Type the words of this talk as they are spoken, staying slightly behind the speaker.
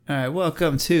All right,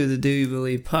 welcome to the Do You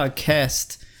Believe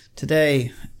podcast.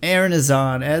 Today, Aaron is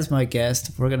on as my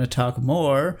guest. We're going to talk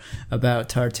more about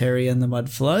Tartary and the Mud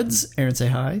Floods. Aaron, say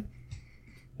hi.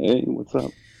 Hey, what's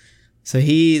up? So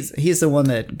he's the one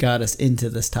that got us into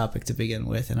this topic to begin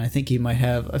with, and I think he might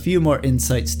have a few more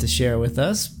insights to share with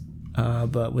us.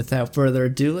 But without further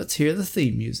ado, let's hear the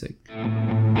theme music.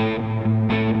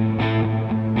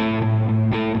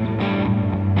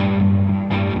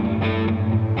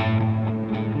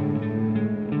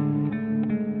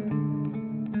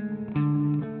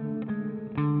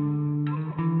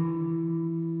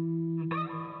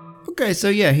 Okay, so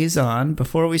yeah, he's on.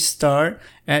 Before we start,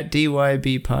 at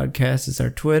DYB Podcast is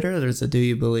our Twitter. There's a Do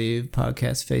You Believe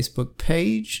Podcast Facebook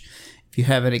page. If you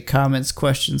have any comments,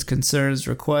 questions, concerns,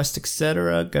 requests,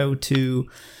 etc., go to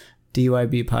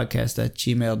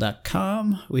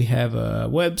dybpodcast@gmail.com. We have a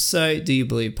website,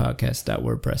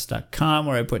 doyoubelievepodcast.wordpress.com,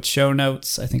 where I put show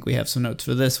notes. I think we have some notes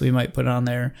for this we might put on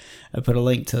there. I put a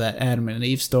link to that Adam and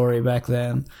Eve story back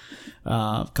then.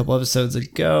 A couple episodes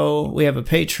ago. We have a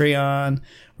Patreon.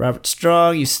 Robert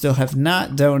Strong, you still have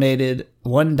not donated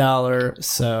 $1,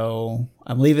 so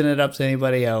I'm leaving it up to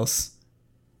anybody else.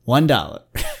 $1.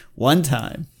 One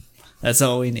time. That's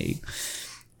all we need.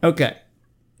 Okay.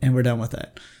 And we're done with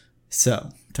that. So,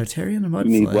 Tartary and the Mud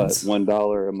Floods. You need what,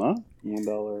 $1 a month?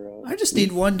 $1? I just need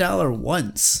 $1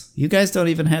 once. You guys don't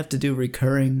even have to do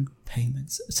recurring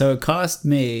payments. So it cost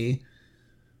me,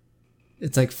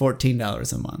 it's like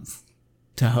 $14 a month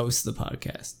to host the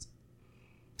podcast.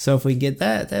 So if we get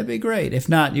that, that'd be great. If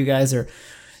not, you guys are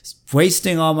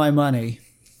wasting all my money.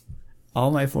 All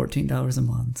my $14 a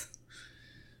month.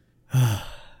 But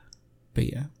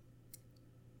yeah.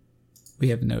 We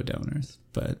have no donors,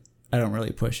 but I don't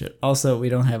really push it. Also, we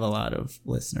don't have a lot of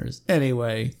listeners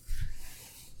anyway.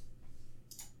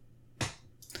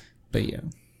 But yeah.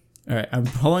 All right, I'm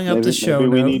pulling up the show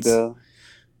notes.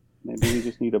 Maybe we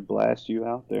just need to blast you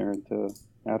out there into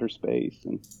outer space.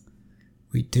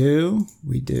 We do.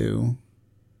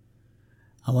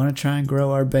 I want to try and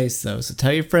grow our base, though. So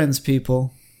tell your friends,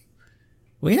 people.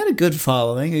 We had a good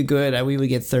following. We would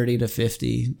get 30 to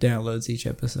 50 downloads each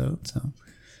episode. So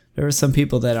there are some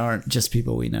people that aren't just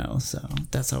people we know. So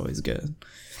that's always good.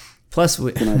 Plus,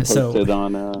 can I post it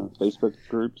on Facebook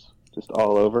groups just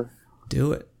all over?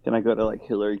 Do it. Can I go to like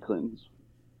Hillary Clinton's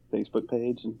Facebook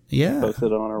page and post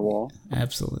it on our wall?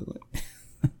 Absolutely.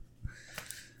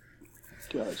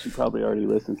 God, she probably already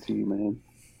listens to you, man.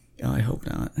 Oh, I hope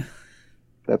not.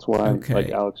 That's why, like,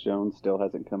 Alex Jones still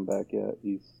hasn't come back yet.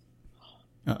 He's.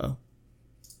 Uh-oh.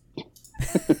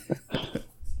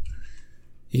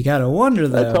 You gotta wonder,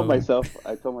 though. I told myself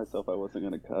I wasn't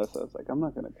gonna cuss. I was like, I'm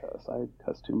not gonna cuss. I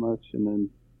cuss too much, and then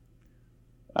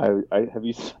I have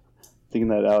you seen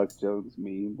that Alex Jones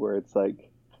meme where it's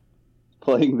like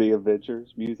playing the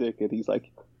Avengers music, and he's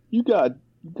like, "You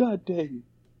goddamn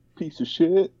piece of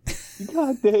shit." You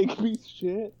goddamn piece of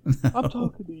shit. No. I'm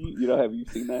talking to you. Have you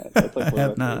seen that? That's like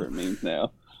one of my favorite memes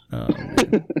now. Oh,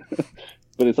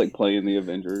 but it's like playing the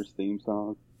Avengers theme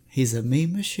song. He's a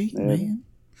meme machine, man.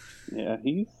 Yeah,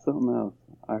 he's something else.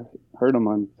 I heard him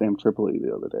on Sam Tripoli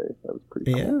the other day. That was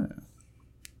pretty cool. Yeah.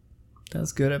 That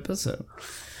was a good episode.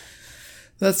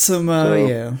 That's some,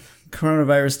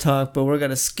 coronavirus talk, but we're going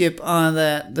to skip on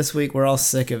that. This week, we're all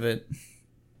sick of it.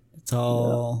 It's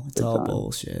all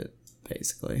bullshit,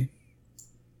 basically.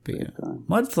 But yeah,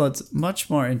 Mud Floods, much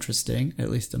more interesting,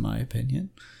 at least in my opinion.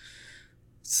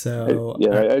 So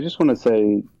I just want to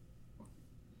say,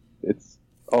 it's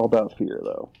all about fear,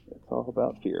 though. It's all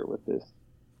about fear with this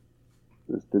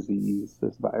disease,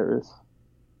 this virus.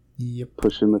 Yep.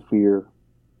 Pushing the fear.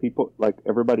 People, like,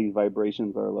 everybody's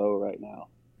vibrations are low right now.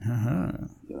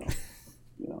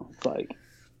 It's like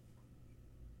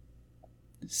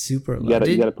super low.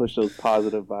 You gotta push those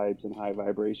positive vibes and high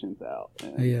vibrations out.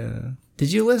 Man. Yeah.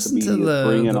 Did you listen to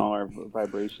bringing all our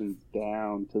vibrations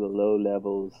down to the low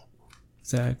levels?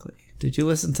 Exactly. Did you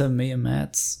listen to me and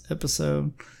Matt's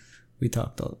episode? We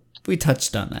touched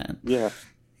on that. Yeah.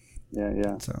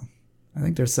 So I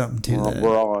think there's something to that.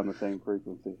 We're all on the same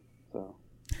frequency, so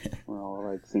we're all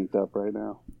like synced up right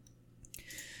now.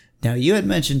 Now, you had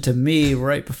mentioned to me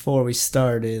right before we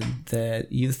started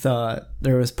that you thought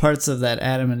there was parts of that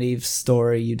Adam and Eve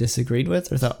story you disagreed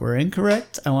with or thought were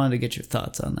incorrect. I wanted to get your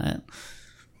thoughts on that.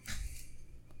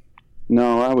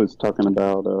 No, I was talking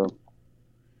about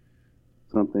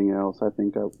something else. I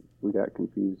think we got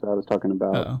confused. I was talking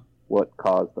about what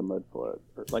caused the mud flood.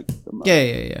 Or like the mud.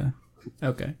 Yeah.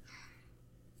 Okay.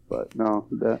 But no,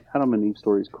 the Adam and Eve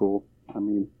story is cool. I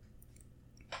mean...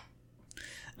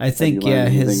 I think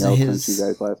his since you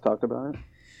guys last talked about it.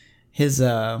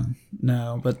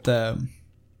 No, but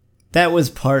that was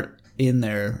part in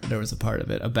there. There was a part of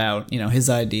it about, his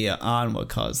idea on what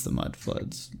caused the mud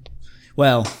floods.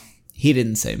 Well, he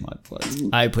didn't say mud floods.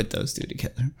 I put those two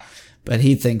together. But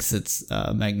he thinks it's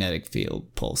magnetic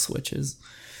field pole switches.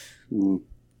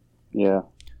 Yeah,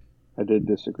 I did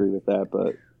disagree with that,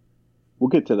 but we'll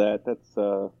get to that. That's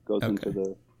goes into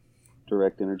the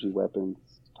direct energy weapons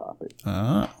topic.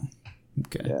 Oh,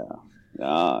 okay. Yeah.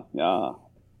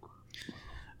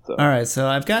 So. All right, so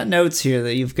I've got notes here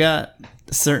that you've got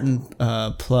certain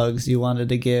plugs you wanted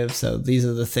to give. So these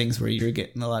are the things where you're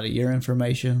getting a lot of your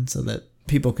information so that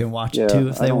people can watch it too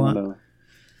if they want. I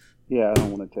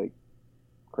don't want to take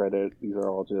credit. These are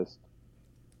all just...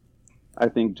 I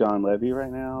think John Levy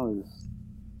right now is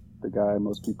the guy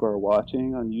most people are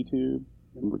watching on YouTube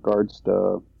in regards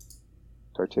to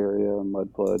Tartaria, mud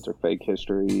floods, or fake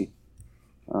history.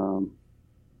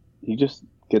 He just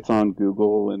gets on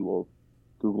Google and will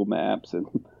Google Maps and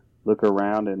look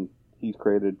around, and he's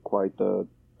created quite the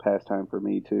pastime for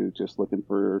me too, just looking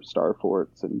for star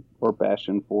forts or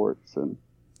bastion forts, and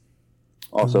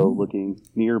also looking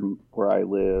near where I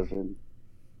live and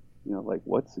like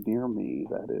what's near me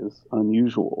that is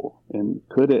unusual, and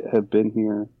could it have been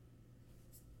here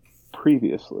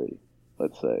previously,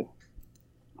 let's say.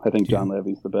 I think John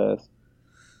Levy's the best.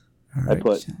 Right. I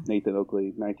put Nathan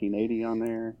Oakley 1980 on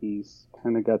there. He's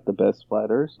kind of got the best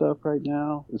flat earth stuff right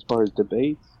now as far as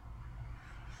debates.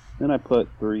 Then I put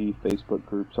 3 Facebook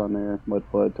groups on there: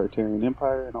 Mudflood, Tartarian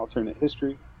Empire, and Alternate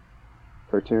History,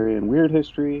 Tartarian Weird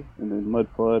History, and then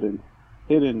Mudflood and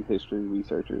Hidden History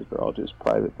Researchers. They're all just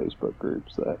private Facebook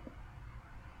groups that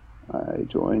I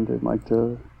joined and like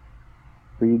to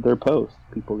read their posts.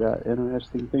 People got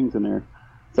interesting things in there.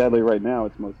 Sadly, right now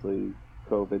it's mostly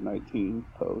COVID-19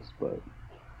 posts, but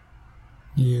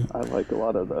I like a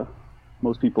lot of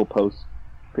most people post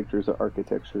pictures of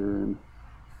architecture and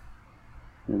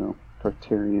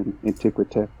Tartarian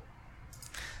antiquity.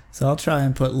 So I'll try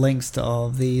and put links to all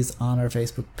of these on our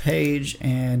Facebook page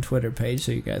and Twitter page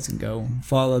so you guys can go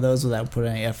follow those without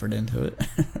putting any effort into it.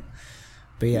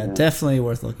 But yeah, definitely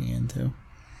worth looking into.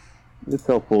 It's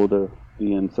helpful to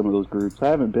be in some of those groups. I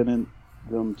haven't been in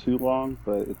them too long,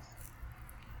 but it's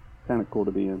kind of cool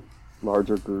to be in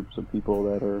larger groups of people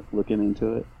that are looking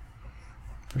into it.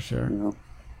 For sure.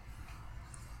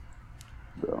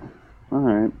 So, all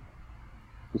right.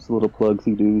 Just a little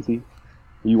plugsy doozy.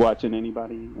 Are you watching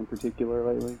anybody in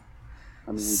particular lately?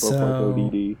 I mean, we both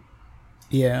like ODD.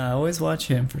 Yeah, I always watch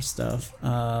him for stuff.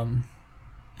 I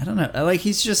don't know.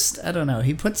 I don't know.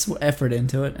 He puts effort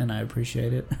into it, and I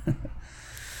appreciate it.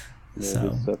 His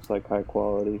stuff's like high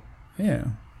quality. Yeah.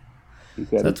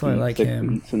 That's why I like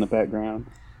him. Beats in the background.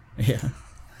 Yeah.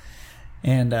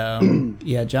 And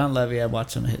John Levy, I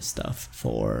watched some of his stuff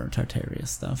for Tartaria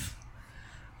stuff.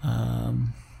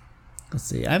 Let's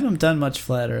see. I haven't done much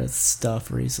flat earth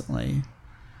stuff recently.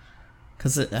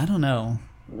 Because I don't know.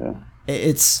 Yeah.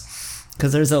 It's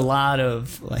because there's a lot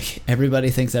of, everybody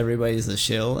thinks everybody's a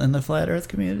shill in the flat earth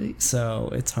community. So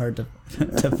it's hard to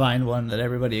find one that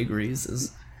everybody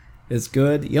agrees is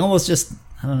good. You almost just,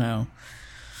 I don't know.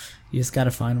 You just got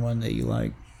to find one that you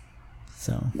like.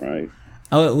 So right.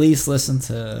 I'll at least listen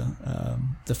to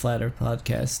the Flat Earth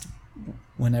podcast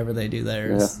whenever they do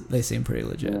theirs. Yeah. They seem pretty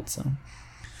legit. Yeah. So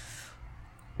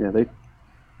yeah,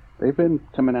 they've been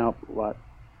coming out a lot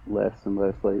less and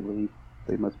less lately.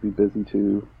 They must be busy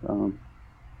too.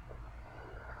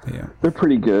 Yeah, they're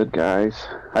pretty good guys.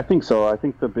 I think so. I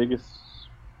think the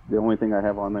only thing I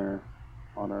have on there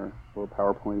on our little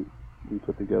PowerPoint we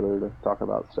put together to talk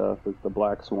about stuff is the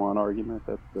Black Swan argument.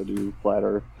 That's the new flat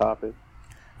earth topic.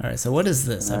 All right, so what is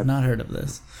this? I've not heard of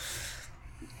this.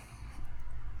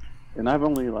 And I've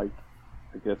only I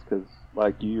guess because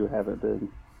like you haven't been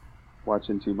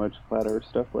watching too much flat earth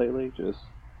stuff lately, just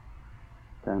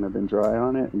kind of been dry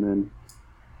on it. And then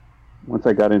once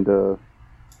I got into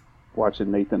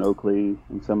watching Nathan Oakley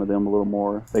and some of them a little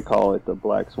more, they call it the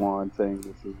Black Swan, saying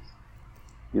this is,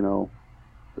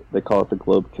 they call it the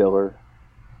Globe Killer.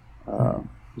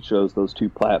 It shows those 2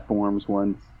 platforms.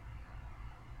 One's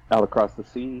out across the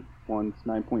sea. One's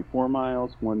 9.4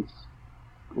 miles. One's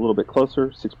a little bit closer,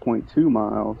 6.2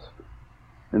 miles.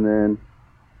 And then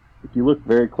if you look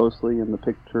very closely in the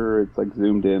picture, it's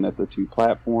zoomed in at the 2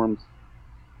 platforms.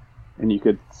 And you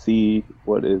could see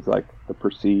what is the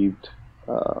perceived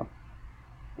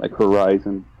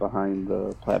horizon behind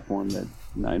the platform that's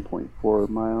 9.4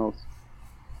 miles.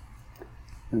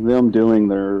 And them doing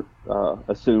their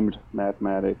assumed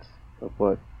mathematics of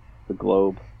what the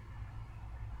globe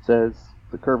says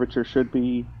the curvature should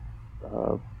be.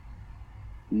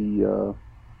 They're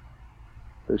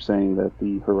saying that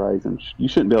the horizon, you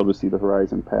shouldn't be able to see the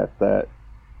horizon past that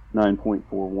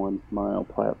 9.41 mile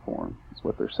platform is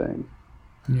what they're saying.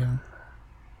 Yeah.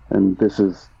 And this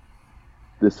is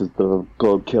the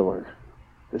globe killer.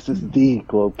 This is the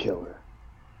globe killer.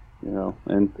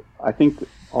 And I think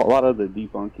a lot of the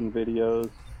debunking videos,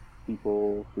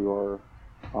 people who are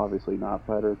obviously not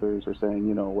flat earthers are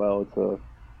saying, well, it's a,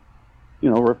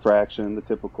 refraction, the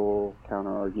typical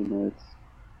counter arguments.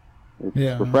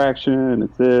 It's refraction,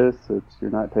 it's this,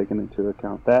 you're not taking into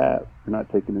account that, you're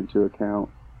not taking into account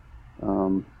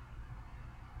I'm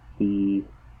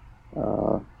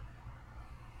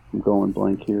going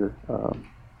blank here,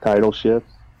 tidal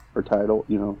shifts or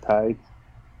tides.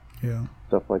 Yeah.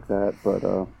 Stuff like that, but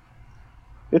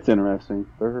it's interesting.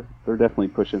 They're definitely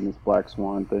pushing this black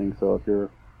swan thing. So if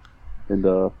you're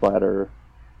into flat Earth,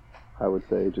 I would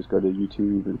say just go to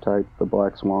YouTube and type the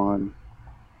black swan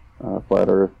flat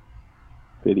Earth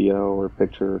video or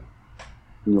picture,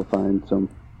 and you'll find some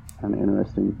kind of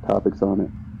interesting topics on it.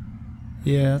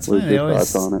 Yeah, that's what why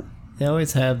they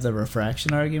always have the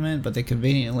refraction argument, but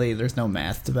conveniently there's no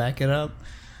math to back it up,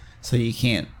 so we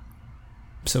can't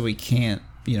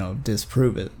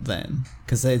disprove it then,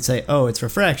 because they'd say, oh, it's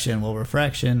refraction. Well,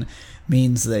 refraction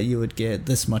means that you would get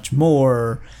this much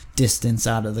more distance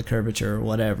out of the curvature or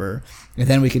whatever, and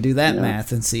then we could do that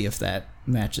math and see if that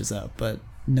matches up, but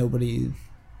nobody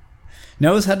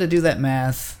knows how to do that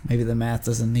math. Maybe the math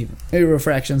maybe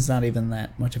refraction's not even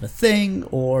that much of a thing,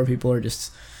 or people are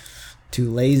just too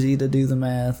lazy to do the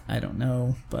math. I don't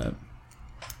know, but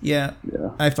yeah.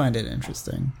 I find it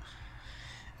interesting.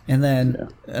 And then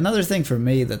another thing for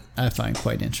me that I find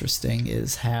quite interesting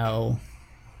is how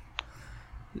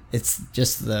it's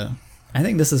just I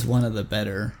think this is one of the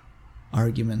better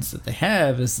arguments that they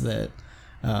have, is that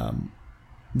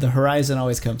the horizon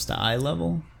always comes to eye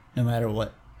level, no matter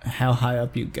how high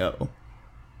up you go,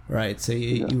 right? So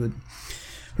you would,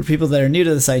 for people that are new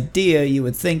to this idea, you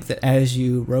would think that as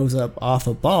you rose up off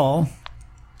a ball,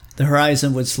 the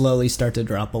horizon would slowly start to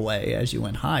drop away as you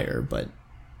went higher, but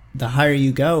the higher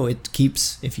you go,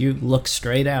 if you look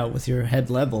straight out with your head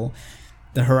level,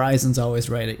 the horizon's always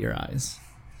right at your eyes.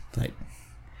 Like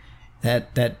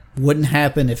that wouldn't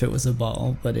happen if it was a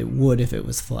ball, but it would if it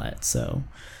was flat. So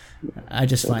I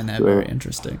just find that very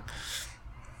interesting.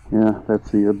 Yeah,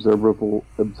 that's the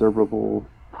observable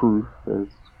proof, as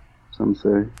some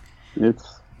say.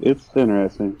 It's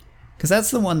interesting. Because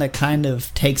that's the one that kind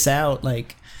of takes out,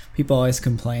 like, people always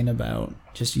complain about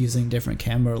just using different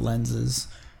camera lenses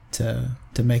to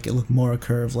make it look more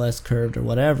curved, less curved, or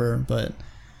whatever, but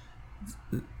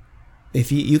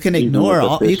if you can ignore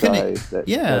all, you can,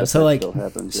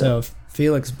 so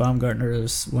Felix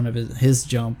Baumgartner's one of his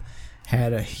jump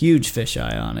had a huge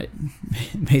fisheye on it,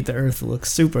 made the Earth look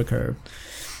super curved,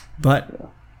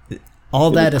 but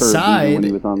all that aside, when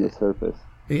he was on the surface.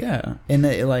 Yeah, and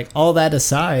all that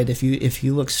aside, if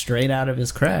you look straight out of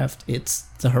his craft, it's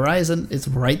the horizon. It's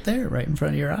right there, right in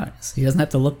front of your eyes. He doesn't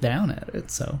have to look down at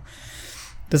it. So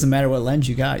it doesn't matter what lens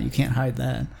you got, you can't hide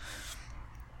that.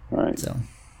 Right. So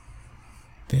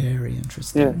very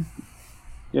interesting.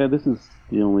 Yeah. This is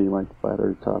the only flat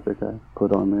Earth topic I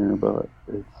put on there, but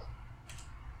it's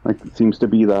it seems to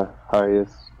be the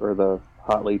highest or the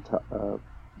hotly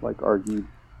argued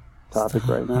topic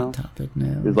right now.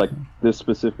 Is this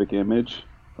specific image,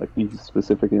 these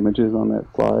specific images on that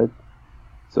slide.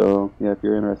 So yeah, if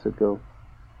you're interested, go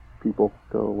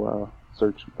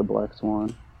search the Black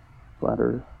Swan flat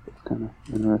Earth. It's kind of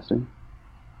interesting.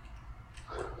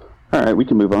 All right, we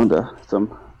can move on to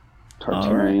some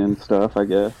Tartarian stuff, I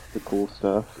guess, the cool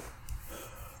stuff.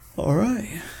 All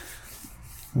right.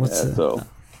 So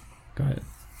go ahead.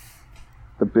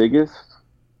 The biggest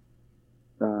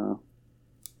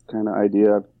kind of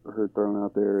idea I've heard thrown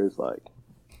out there is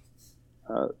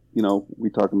we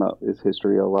talking about, is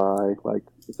history a lie?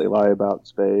 If they lie about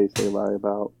space, they lie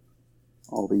about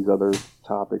all these other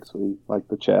topics we like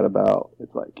to chat about.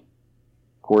 It's of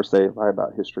course they lie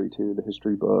about history too, the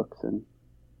history books, and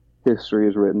history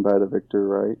is written by the victor,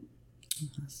 right?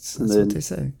 That's what they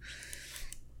say.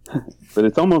 But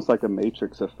it's almost like a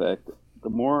Matrix effect. The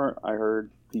more I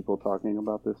heard people talking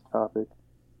about this topic,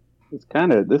 this is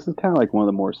kind of one of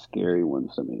the more scary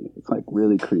ones to me. It's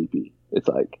really creepy. It's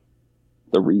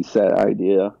the reset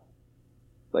idea.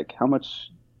 How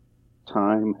much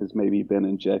time has maybe been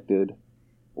injected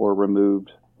or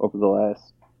removed over the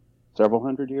last several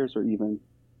hundred years, or even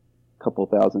a couple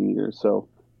thousand years. So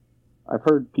I've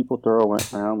heard people throw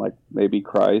around maybe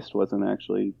Christ wasn't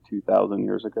actually 2,000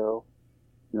 years ago.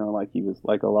 He was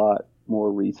a lot more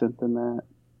recent than that.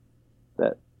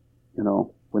 That,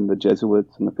 when the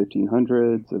Jesuits in the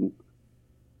 1500s and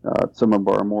some of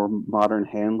our more modern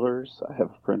handlers, I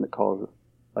have a friend that calls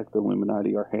like the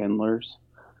Illuminati are handlers.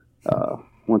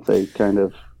 Once they kind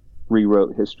of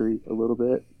rewrote history a little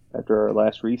bit after our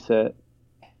last reset,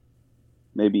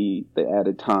 maybe they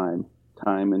added time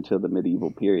into the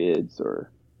medieval periods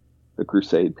or the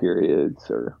Crusade periods,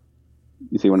 or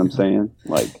you see what I'm saying?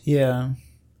 Like, yeah,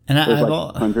 and there's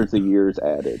like hundreds of years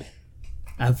added.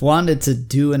 I've wanted to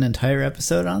do an entire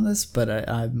episode on this, but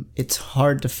it's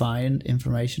hard to find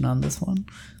information on this one,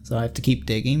 so I have to keep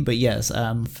digging. But yes,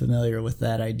 I'm familiar with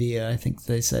that idea. I think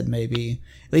they said maybe,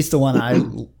 at least the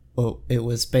one it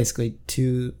was basically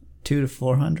 2 to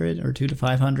 400 or 2 to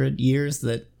 500 years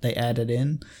that they added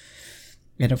in,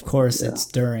 and of course it's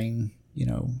during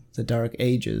the Dark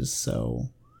Ages, so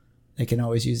they can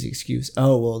always use the excuse,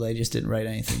 oh, well, they just didn't write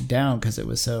anything down because it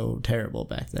was so terrible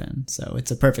back then. So it's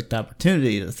a perfect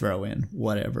opportunity to throw in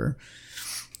whatever.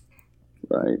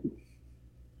 Right.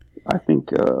 I think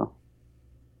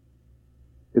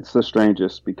it's the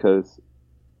strangest because,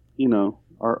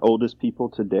 our oldest people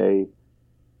today,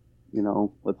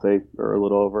 let's say they're a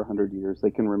little over 100 years,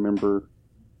 they can remember,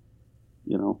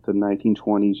 the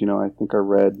 1920s. I think I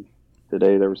read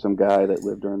today there was some guy that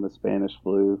lived during the Spanish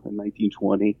flu in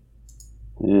 1920.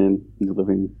 And he's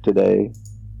living today,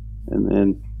 and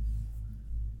then,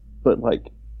 but like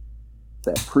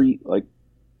that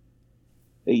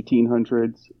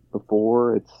 1800s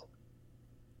before,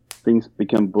 things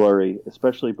become blurry,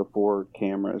 especially before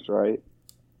cameras, right?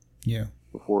 Yeah.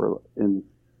 Before, and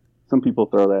some people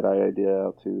throw that idea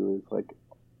out too, is like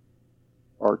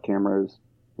our cameras,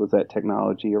 was that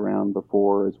technology around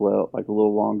before as well, like a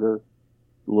little longer,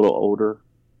 a little older,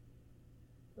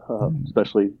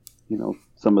 especially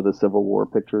some of the Civil War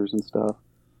pictures and stuff.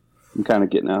 I'm kind of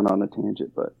getting out on a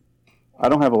tangent, but I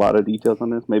don't have a lot of details on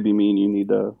this. Maybe me and you need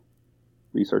to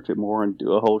research it more and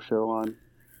do a whole show on.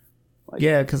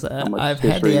 Because I've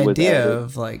had the idea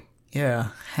of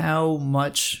how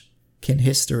much can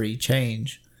history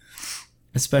change,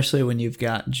 especially when you've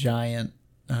got giant.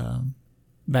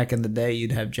 Back in the day,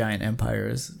 you'd have giant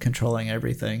empires controlling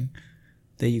everything.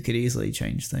 That you could easily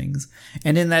change things.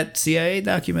 And in that CIA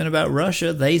document about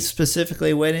Russia, they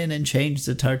specifically went in and changed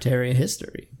the Tartaria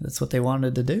history. That's what they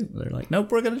wanted to do. They're like,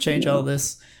 nope, we're going to change all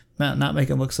this, not make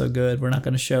them look so good. We're not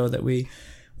going to show that we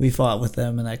fought with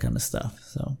them and that kind of stuff.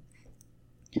 So,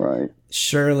 right.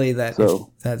 Surely that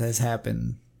has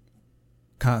happened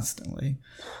constantly.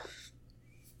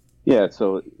 Yeah,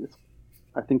 so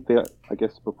I think I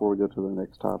guess before we go to the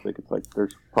next topic, it's like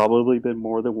there's probably been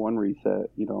more than one reset,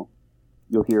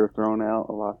 You'll hear thrown out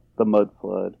a lot, the mud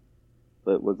flood.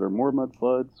 But was there more mud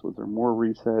floods? Was there more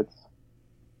resets?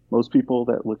 Most people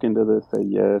that look into this say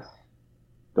yes.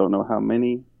 Don't know how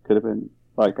many. Could have been,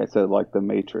 like I said, like the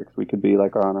Matrix. We could be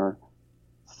like on our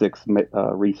 6th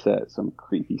reset, some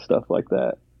creepy stuff like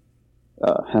that.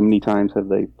 How many times have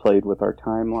they played with our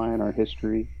timeline, our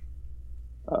history?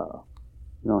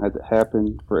 Has it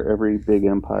happened for every big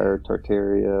empire,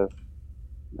 Tartaria,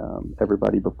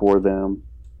 everybody before them?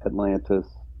 Atlantis,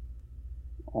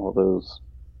 all those,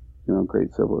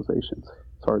 great civilizations.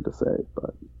 It's hard to say,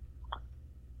 but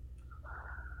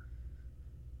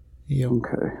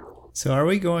okay. So are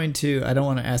we going to? I don't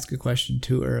want to ask a question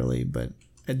too early, but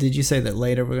did you say that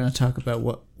later we're going to talk about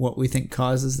what we think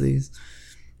causes these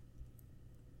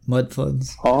mud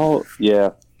floods? Oh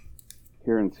yeah.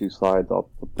 Here in 2 slides,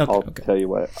 I'll tell you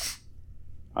what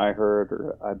I heard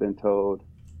or I've been told,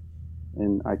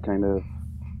 and I kind of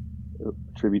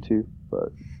attribute to,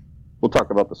 but we'll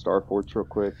talk about the Star Forts real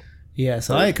quick. Yeah,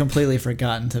 so I had completely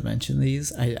forgotten to mention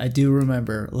these. I do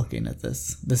remember looking at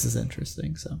this. This is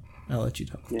interesting, so I'll let you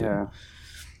talk. Yeah.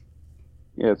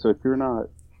 Yeah, so if you're not,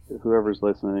 whoever's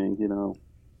listening,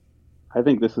 I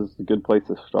think this is a good place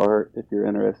to start if you're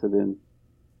interested in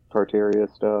Tartaria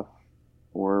stuff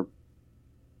or,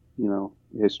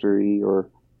 history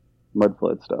or mud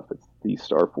flood stuff. It's these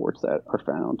Star Forts that are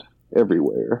found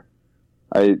everywhere.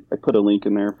 I put a link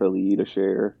in there for Lee to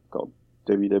share called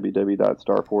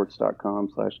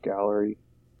www.starforts.com/gallery.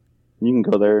 You can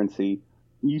go there and see.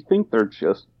 You think they're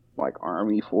just like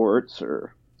army forts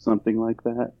or something like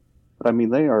that, but I mean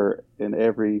they are in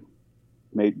they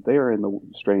are in the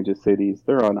strangest cities.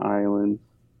 They're on islands.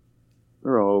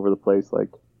 They're all over the place.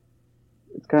 Like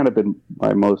it's kind of been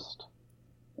my most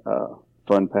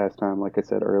fun pastime. Like I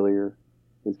said earlier,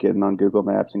 is getting on Google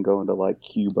Maps and going to like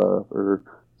Cuba or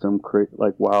some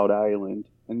like wild island,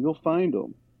 and you'll find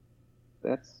them.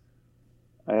 I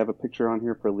have a picture on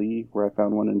here for Lee where I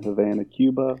found one in Havana,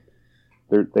 Cuba.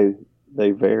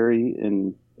 They vary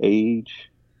in age,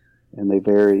 and they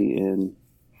vary in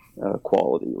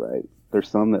quality. Right? There's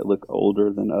some that look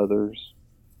older than others.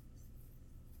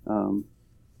 And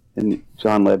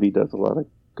John Levy does a lot of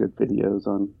good videos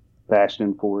on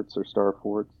bastion forts or star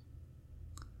forts,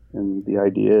 and the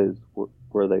idea is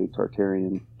were they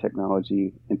Tartarian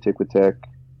technology, Antiquitech?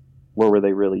 What were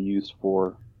they really used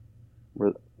for?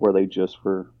 Were they just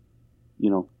for, you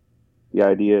know, the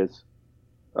idea is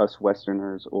us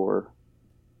Westerners or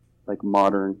like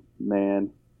modern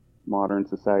man, modern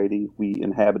society, we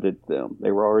inhabited them.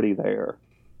 They were already there.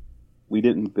 We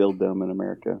didn't build them in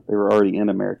America. They were already in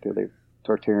America. They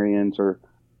Tartarians or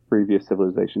previous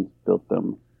civilizations built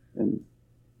them. And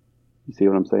you see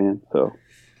what I'm saying? So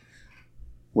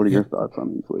what are your thoughts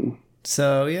on these, Lee?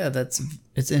 So yeah,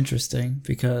 it's interesting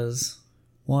because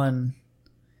one,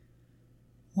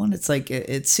 it's like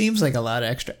it seems like a lot of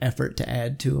extra effort to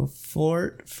add to a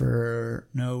fort for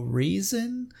no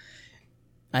reason.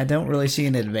 I don't really see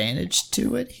an advantage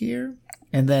to it here.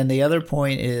 And then the other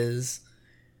point is,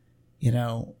 you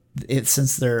know,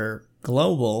 since they're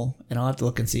global, and I'll have to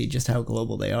look and see just how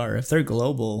global they are. If they're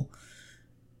global,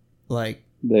 like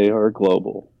they are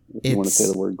global. If you want to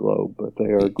say the word globe, but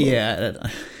they are global. Yeah.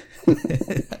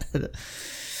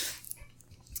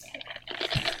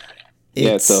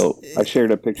 Yeah, so I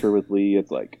shared a picture with Lee.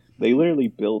 It's like they literally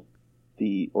built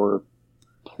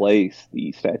placed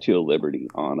the Statue of Liberty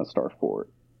on a Star Fort.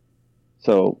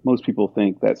 So most people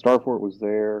think that Star Fort was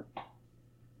there,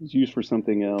 it was used for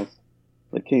something else.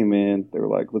 They came in, they were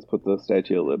like, let's put the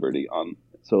Statue of Liberty on.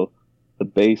 So the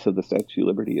base of the Statue of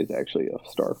Liberty is actually a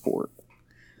Star Fort.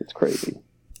 It's crazy.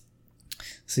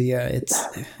 So yeah, it's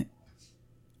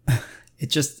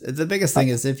just the biggest thing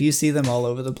is if you see them all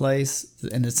over the place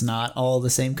and it's not all the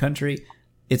same country,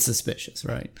 it's suspicious,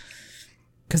 right?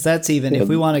 Because that's even if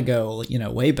we want to go, you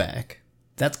know, way back,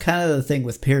 that's kind of the thing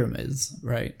with pyramids,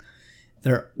 right?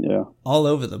 They're all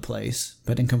over the place,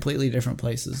 but in completely different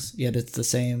places. Yet it's the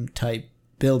same type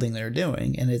building they're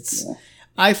doing, and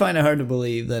I find it hard to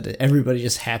believe that everybody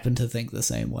just happened to think the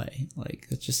same way. Like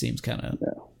it just seems kind of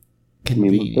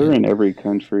convenient. I mean, they're in every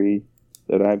country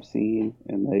that I've seen,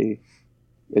 and they,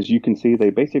 as you can see, they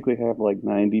basically have like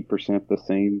 90% the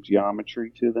same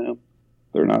geometry to them.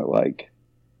 They're not like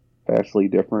vastly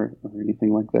different or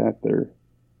anything like that. They're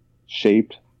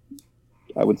shaped,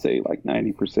 I would say, like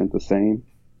 90% the same.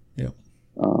 Yep.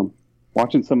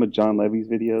 Watching some of John Levy's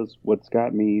videos, what's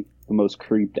got me the most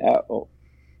creeped out,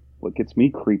 what gets me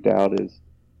creeped out is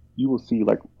you will see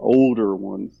like older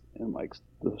ones in like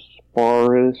the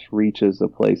farthest reaches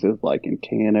of places like in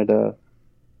Canada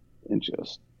and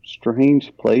just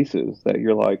strange places that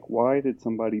you're like, why did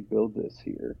somebody build this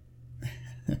here?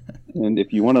 And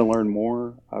if you want to learn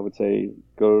more, I would say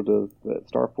go to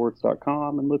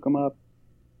starforts.com and look them up.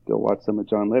 Go watch some of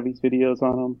John Levy's videos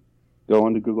on them. Go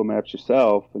onto Google Maps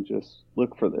yourself and just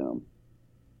look for them.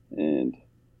 And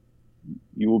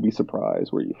you will be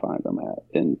surprised where you find them at.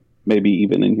 And maybe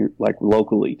even in here, like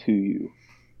locally to you,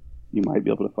 you might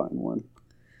be able to find one.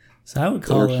 So I would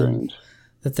call them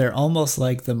that they're almost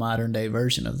like the modern day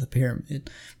version of the pyramid.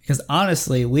 Because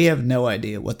honestly, we have no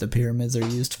idea what the pyramids are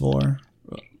used for.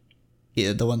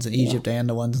 Yeah, the ones in Egypt and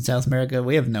the ones in South America,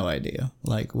 we have no idea.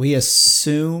 Like, we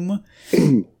assume,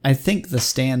 I think the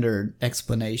standard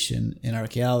explanation in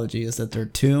archaeology is that they're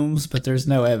tombs, but there's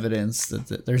no evidence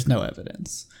there's no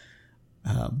evidence.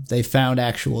 They found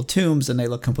actual tombs and they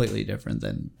look completely different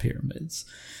than pyramids.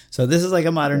 So this is like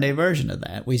a modern day version of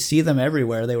that. We see them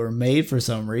everywhere. They were made for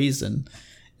some reason.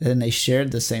 And they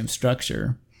shared the same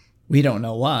structure. We don't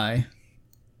know why.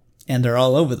 And they're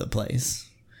all over the place.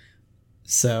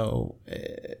 So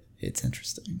it's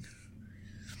interesting.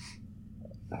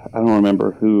 I don't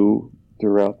remember who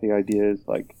threw out the ideas.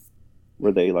 Like,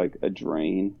 were they like a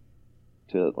drain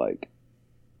to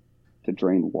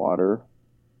drain water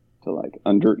to like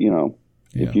under, you know,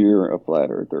 if you're a flat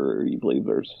earther, you believe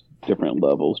there's different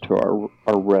levels to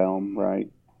our realm,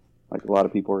 right? Like a lot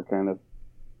of people are kind of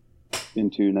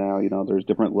into now, you know, there's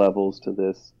different levels to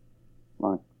this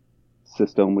like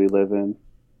system we live in.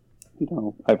 You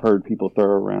know, I've heard people throw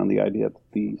around the idea that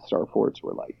the Star Forts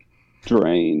were like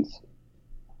drains,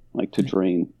 like to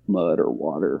drain mud or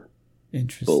water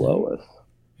below us.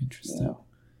 Interesting. Yeah.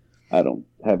 I don't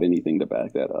have anything to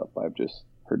back that up. I've just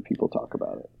heard people talk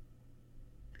about it.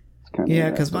 It's kind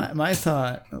of because my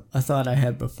thought I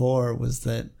had before was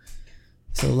that,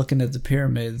 so looking at the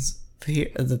pyramids,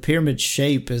 the pyramid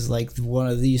shape is like one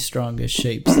of the strongest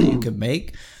shapes that you could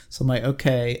make. So I'm like,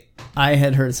 okay, I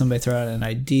had heard somebody throw out an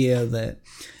idea that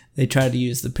they tried to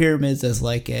use the pyramids as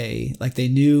like they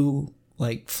knew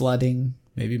like flooding,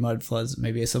 maybe mud floods,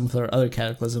 maybe some other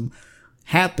cataclysm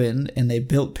happened, and they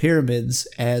built pyramids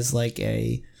as like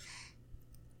a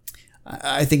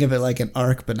I think of it like an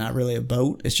ark, but not really a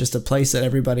boat. It's just a place that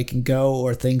everybody can go,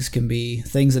 or things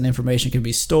and information can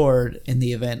be stored in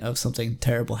the event of something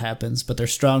terrible happens, but they're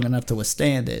strong enough to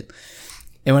withstand it.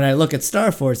 And when I look at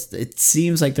Star Force, it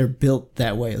seems like they're built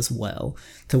that way as well,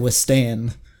 to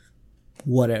withstand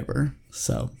whatever.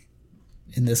 So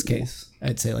in this case,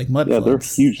 I'd say like mud floods. They're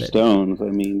huge stones. I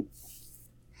mean,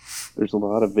 there's a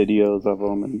lot of videos of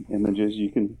them and images.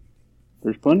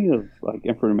 There's plenty of like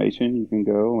information. You can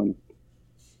go and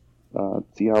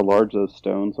see how large those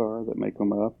stones are that make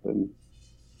them up, and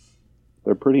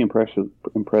they're pretty impressive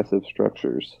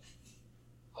structures.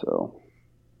 So,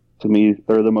 to me,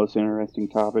 they're the most interesting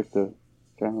topic to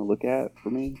kind of look at for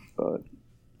me. But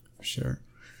sure,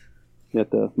 you have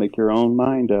to make your own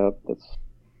mind up. That's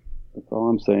all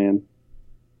I'm saying.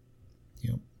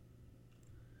 Yep.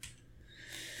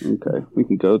 Okay, we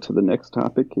can go to the next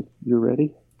topic if you're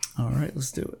ready. All right,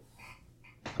 let's do it.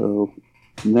 So,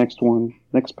 next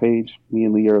page, me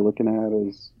and Lee are looking at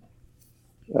is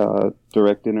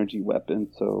direct energy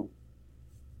weapons. So,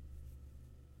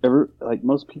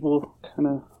 most people kind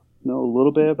of know a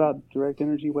little bit about direct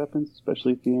energy weapons,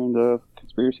 especially if you're into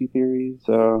conspiracy theories.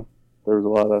 There's a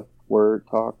lot of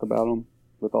talk about them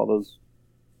with all those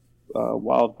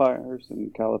wildfires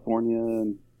in California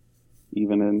and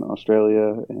even in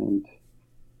Australia, and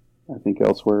I think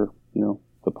elsewhere.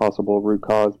 The possible root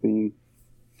cause being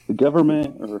the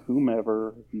government or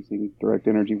whomever using direct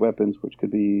energy weapons, which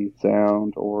could be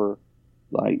sound or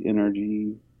light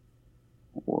energy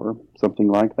or something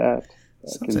like that.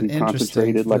 That can be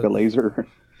concentrated like a laser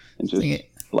and just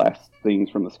blast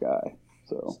things from the sky.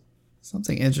 So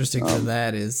something interesting for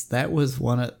that is that was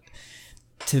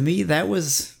to me, that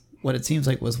was what it seems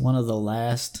like was one of the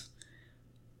last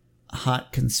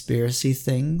hot conspiracy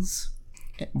things.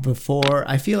 Before,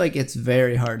 I feel like it's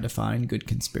very hard to find good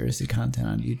conspiracy content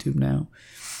on YouTube now,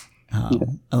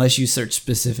 unless you search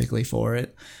specifically for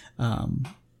it.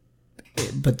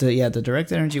 But the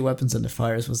direct energy weapons and the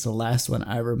fires was the last one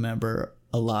I remember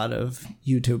a lot of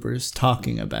YouTubers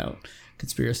talking about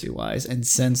conspiracy-wise, and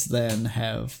since then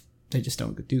they just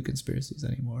don't do conspiracies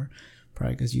anymore,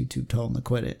 probably because YouTube told them to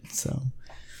quit it. So,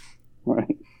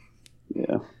 right,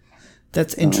 yeah,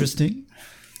 that's interesting.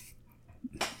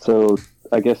 So,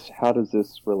 I guess, how does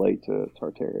this relate to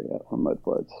Tartaria or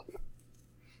mudfloods?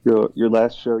 Your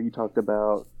last show, you talked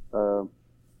about, they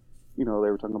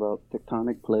were talking about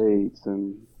tectonic plates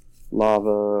and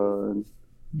lava and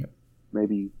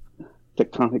maybe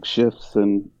tectonic shifts,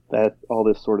 and that all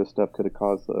this sort of stuff could have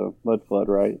caused a mud flood,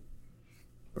 right?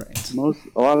 Right.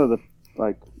 A lot of the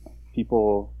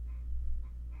people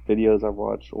videos I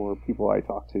watch or people I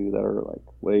talk to that are like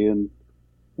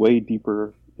way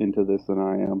deeper into this than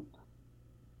I am.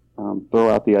 Throw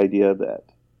out the idea that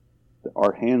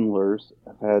our handlers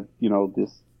have had,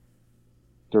 this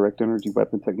direct energy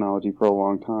weapon technology for a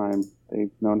long time.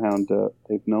 They've known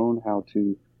how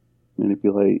to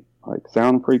manipulate like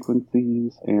sound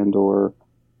frequencies and or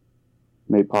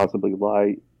maybe possibly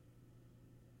light,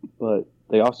 but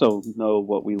they also know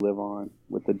what we live on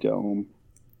with the dome,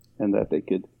 and that they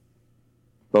could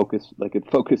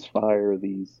focus fire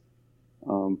these,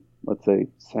 let's say,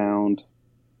 sound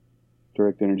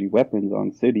direct energy weapons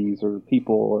on cities or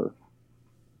people or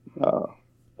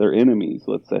their enemies,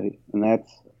 let's say. And that's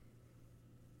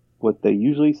what they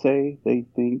usually say they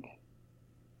think.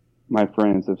 My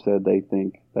friends have said they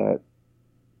think that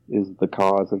is the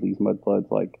cause of these mud floods,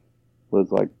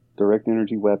 was direct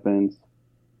energy weapons,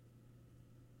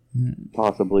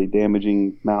 possibly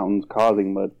damaging mountains,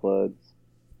 causing mud floods.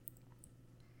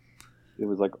 It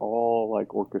was all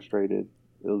orchestrated.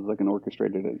 It was like an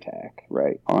orchestrated attack,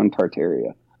 right, on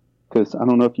Tartaria. Because I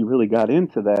don't know if you really got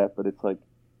into that, but it's like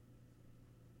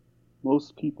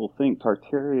most people think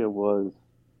Tartaria was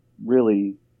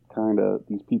really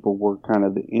these people were kind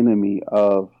of the enemy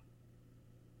of,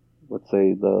 let's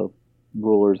say, the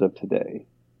rulers of today.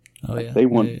 Oh, yeah. They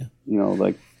want, it's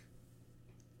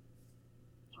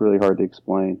really hard to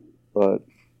explain, but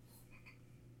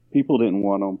people didn't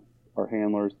want them. Our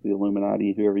handlers, the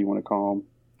Illuminati, whoever you want to call them,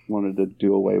 wanted to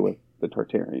do away with the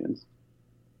Tartarians.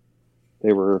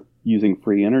 They were using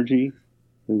free energy,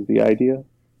 is the idea.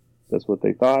 That's what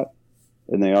they thought.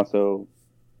 And they also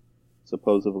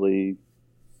supposedly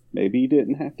maybe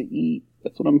didn't have to eat.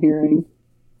 That's what I'm hearing.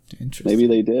 Interesting. Maybe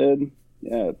they did.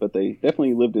 Yeah, but they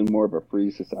definitely lived in more of a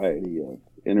free society of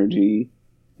energy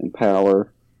and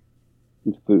power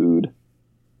and food,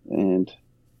 and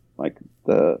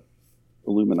the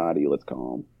Illuminati, let's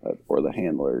call them, or the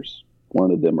handlers,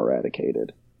 wanted them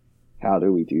eradicated. How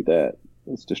do we do that?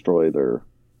 Let's destroy their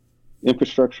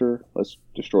infrastructure. Let's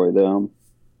destroy them.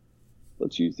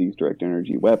 let's use these direct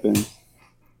energy weapons,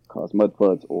 cause mud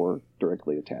floods, or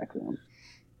directly attack them.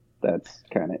 That's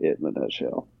kind of it in a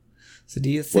nutshell. So do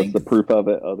you think... What's the proof of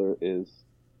it? Other is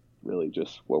really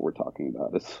just what we're talking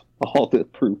about. It's all the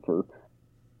proof or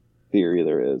theory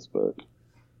there is, but...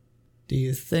 Do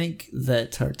you think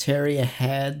that Tartaria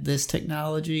had this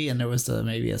technology and there was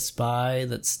maybe a spy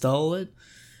that stole it?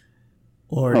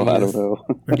 Or I don't know.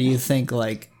 Or do you think,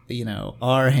 like, you know,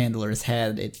 our handlers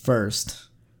had it first?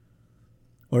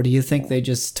 Or do you think they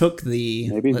just took the...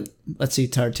 Maybe. Let's see,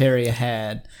 Tartaria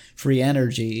had free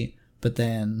energy, but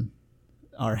then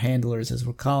our handlers, as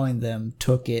we're calling them,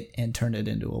 took it and turned it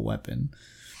into a weapon.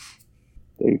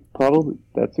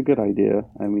 That's a good idea.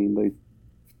 I mean, they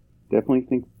definitely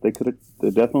think they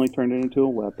definitely turned it into a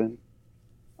weapon.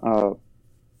 To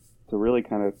really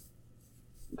kind of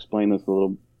explain this a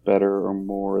little better or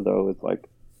more, though, it's like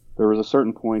there was a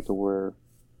certain point to where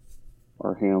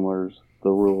our handlers, the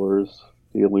rulers,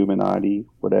 the Illuminati,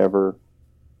 whatever,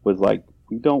 was like,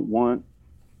 we don't want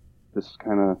this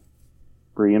kind of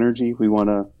free energy. We want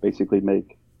to basically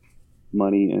make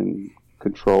money and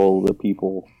control the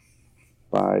people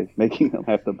by making them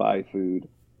have to buy food,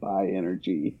 buy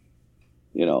energy.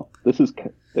 You know,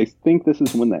 they think this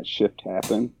is when that shift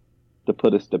happened to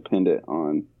put us dependent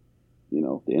on, you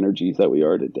know, the energies that we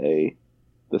are today,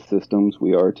 the systems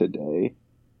we are today,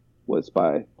 was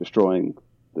by destroying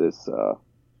this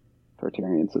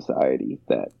Tartarian society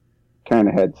that kind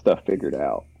of had stuff figured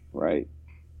out, right?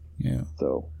 Yeah.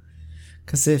 So,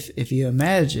 because if you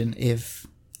imagine if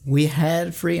we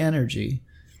had free energy,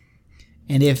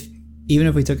 and even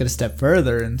if we took it a step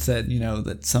further and said, you know,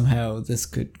 that somehow this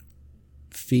could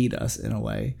feed us in a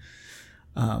way,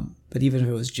 but even if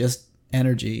it was just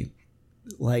energy,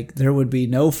 like, there would be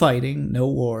no fighting, no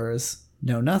wars,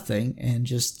 no nothing, and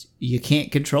just you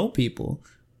can't control people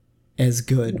as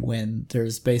good when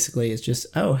there's basically, it's just,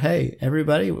 oh, hey,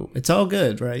 everybody, it's all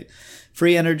good, right?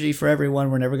 Free energy for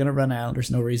everyone. We're never going to run out. There's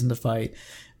no reason to fight.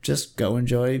 Just go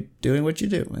enjoy doing what you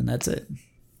do, and that's it.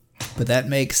 But that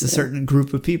makes a certain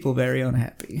group of people very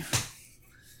unhappy.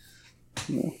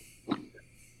 Yeah.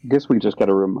 I guess we just got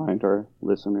to remind our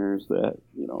listeners that,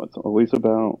 you know, it's always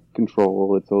about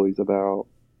control. It's always about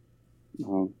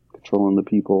controlling the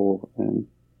people. And,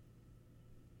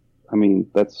 I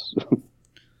mean, that's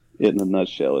it in a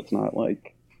nutshell. It's not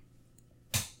like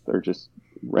they're just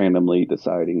randomly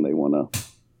deciding they want to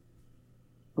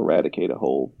eradicate a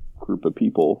whole group of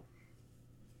people.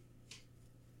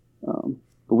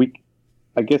 But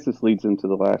I guess this leads into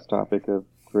the last topic of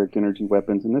direct energy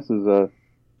weapons. And this is a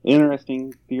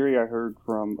interesting theory I heard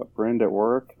from a friend at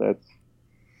work that's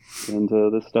into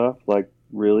this stuff. Like,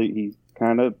 really, he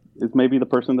kind of is maybe the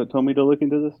person that told me to look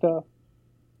into this stuff.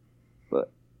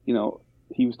 But, you know,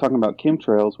 he was talking about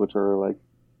chemtrails, which are like,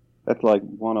 that's like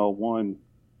 101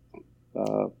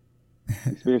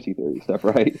 conspiracy theory stuff,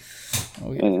 right?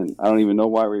 Oh, yeah. And I don't even know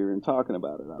why we were even talking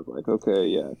about it. I was like, okay,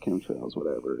 yeah, chemtrails,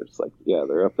 whatever. It's like, yeah,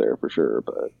 they're up there for sure,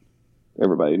 but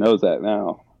everybody knows that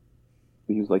now.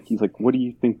 He's like, what do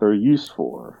you think they're used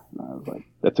for? And I was like,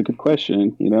 that's a good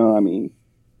question. You know, I mean,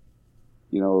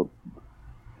 you know,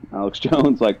 Alex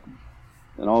Jones, like,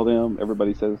 and all them,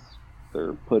 everybody says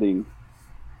they're putting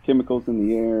chemicals in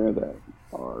the air that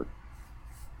are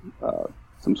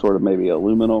some sort of maybe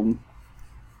aluminum.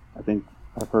 I think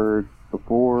I've heard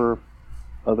before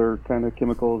other kind of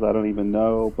chemicals. I don't even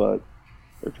know, but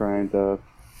they're trying to,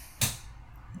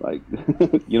 like,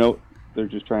 you know, they're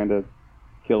just trying to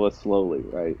kill us slowly,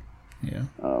 right? Yeah.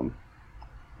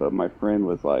 But my friend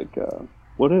was like,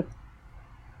 what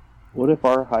if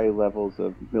our high levels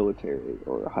of military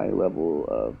or high level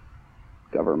of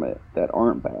government that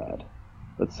aren't bad,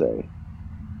 let's say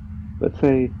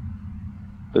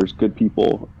there's good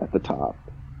people at the top,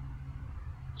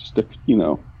 just if, you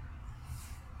know,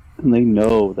 and they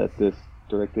know that this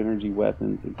direct energy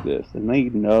weapons exist, and they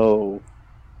know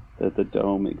that the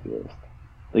dome exists.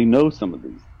 They know some of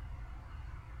these,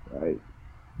 right?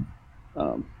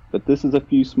 But this is a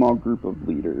few small group of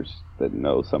leaders that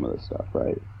know some of this stuff,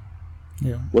 right?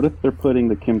 Yeah. What if they're putting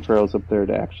the chemtrails up there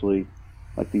to actually,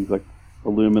 like, these, like,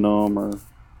 aluminum or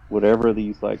whatever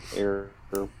these, like, air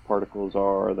particles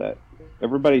are that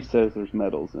everybody says there's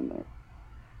metals in there?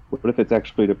 What if it's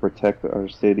actually to protect our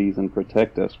cities and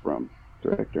protect us from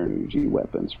direct energy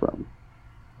weapons from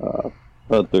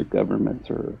other governments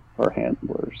or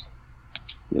handlers?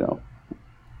 You know,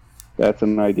 that's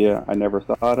an idea I never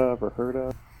thought of or heard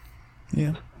of.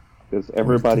 Yeah. Because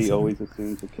everybody always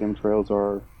assumes the chemtrails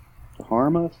are to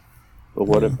harm us, but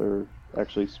what if they're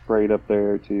actually sprayed up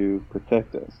there to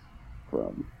protect us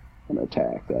from an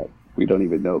attack that we don't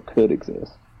even know could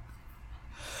exist?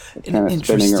 kind of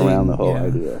spinning around the whole yeah.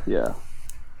 idea. Yeah.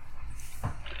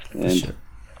 And, Sure.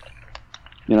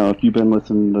 you know, if you've been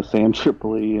listening to Sam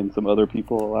Tripoli and some other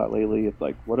people a lot lately, it's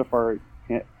like, what if our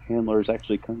handlers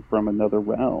actually come from another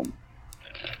realm?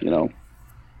 You know,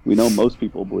 we know most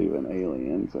people believe in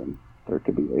aliens and there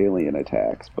could be alien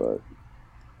attacks, but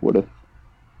what if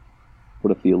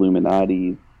the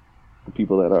Illuminati, the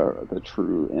people that are the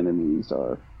true enemies,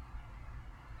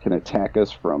 can attack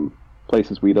us from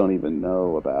places we don't even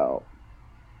know about?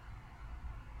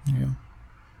 Yeah.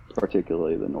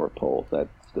 Particularly the North Pole. That's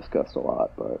discussed a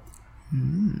lot, but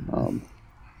and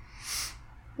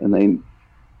they, you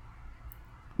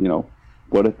know,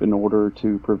 what if in order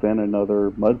to prevent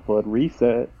another mud flood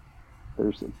reset,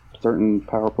 there's certain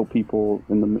powerful people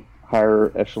in the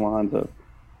higher echelons of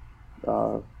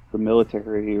the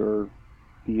military or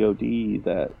DOD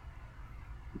that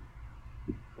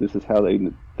this is how they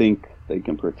think they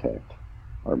can protect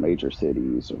our major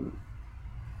cities, or,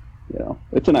 you know,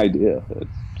 it's an idea.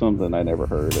 It's something I never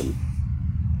heard, and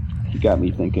he got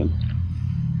me thinking.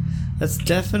 That's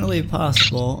definitely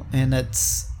possible, and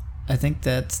I think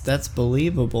that's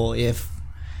believable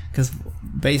because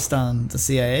based on the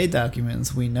CIA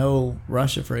documents, we know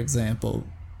Russia, for example,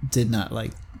 did not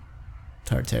like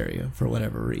Tartaria for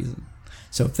whatever reason.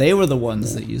 So if they were the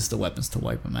ones that used the weapons to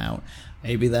wipe them out,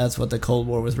 maybe that's what the Cold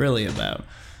War was really about.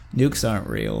 Nukes aren't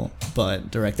real,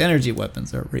 but direct energy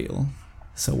weapons are real.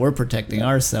 So we're protecting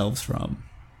ourselves from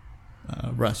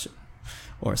Russia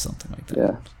or something like that.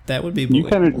 Yeah. That would be believable.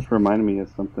 You kind of just reminded me of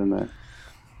something that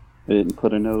I didn't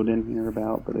put a note in here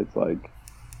about, but it's like,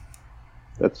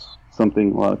 that's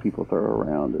something a lot of people throw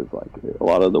around, is like a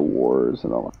lot of the wars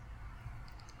and all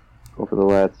over the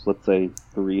last, let's say,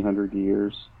 300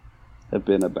 years have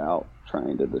been about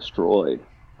trying to destroy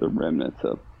the remnants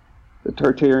of the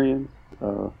Tartarians,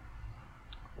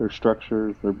 their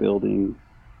structures, their buildings,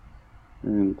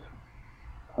 and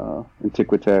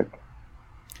Antiquitech.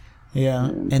 Yeah,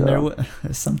 and there was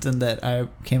something that I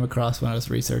came across when I was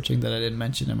researching that I didn't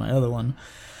mention in my other one,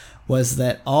 was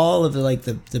that all of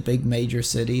the big major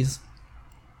cities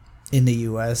in the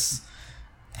U.S.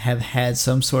 have had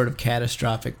some sort of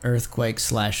catastrophic earthquake /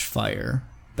 fire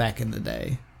back in the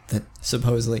day that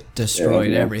supposedly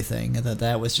destroyed everything, and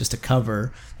that was just a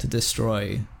cover to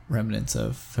destroy remnants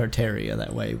of Tartaria.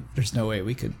 That way, there's no way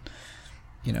we could,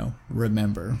 you know,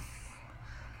 remember.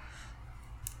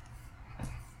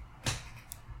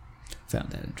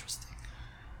 Found that interesting.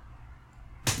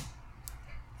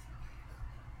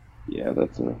 Yeah,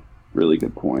 that's a really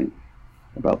good point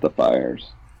about the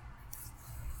fires.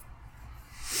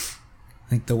 I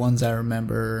think the ones I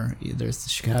remember, there's the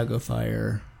Chicago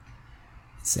fire.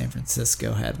 San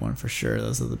Francisco had one for sure.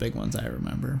 Those are the big ones I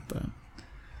remember. But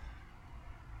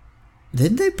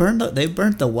didn't they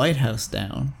burnt the White House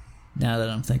down? Now that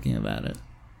I'm thinking about it,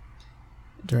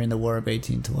 during the War of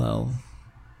 1812.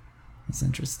 That's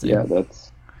interesting. Yeah,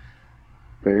 that's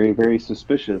very, very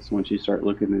suspicious once you start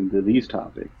looking into these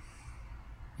topics.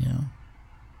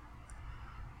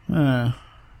 Yeah.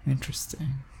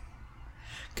 Interesting.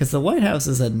 Because the White House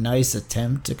is a nice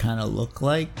attempt to kind of look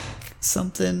like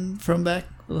something from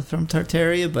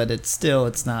Tartaria, but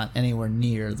it's not anywhere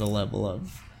near the level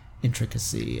of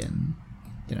intricacy and,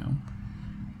 you know,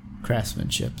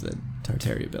 craftsmanship that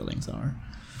Tartaria buildings are.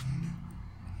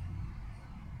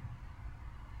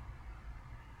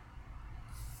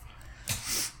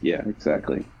 Yeah,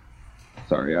 exactly.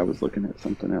 Sorry, I was looking at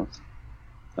something else.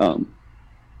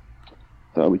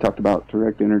 So we talked about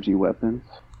direct energy weapons.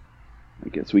 I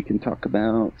guess we can talk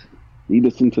about, lead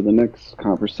us into the next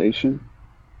conversation.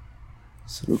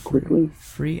 So real quickly.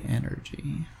 Free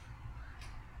energy.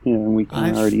 Yeah, and we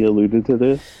kind of already alluded to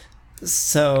this.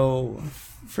 So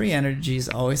free energy's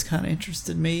always kind of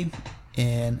interested me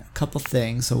in a couple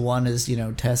things. So one is, you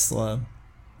know, Tesla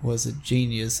was a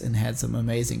genius and had some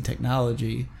amazing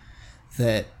technology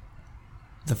that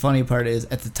the funny part is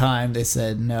at the time they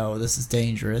said, no, this is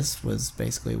dangerous, was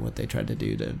basically what they tried to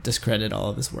do to discredit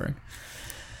all of his work.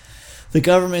 The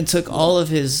government took all of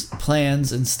his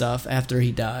plans and stuff after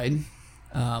he died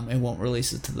and won't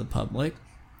release it to the public.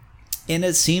 And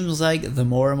it seems like the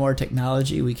more and more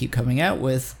technology we keep coming out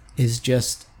with is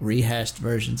just rehashed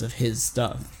versions of his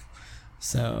stuff.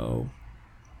 So,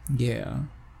 yeah.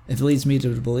 It leads me to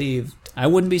believe, I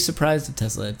wouldn't be surprised if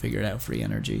Tesla had figured out free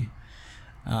energy.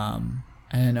 And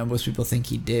I know most people think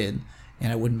he did,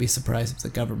 and I wouldn't be surprised if the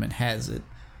government has it.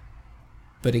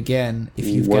 But again, if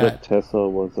you've what got... if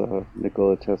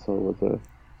Nikola Tesla was a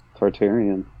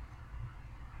Tartarian?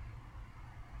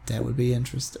 That would be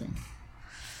interesting.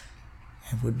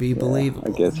 It would be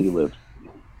believable. I guess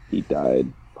he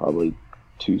died probably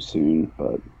too soon,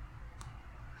 but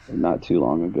not too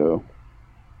long ago.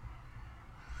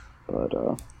 But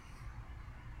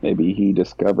maybe he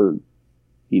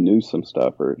knew some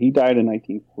stuff, or he died in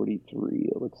 1943.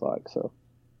 It looks like so.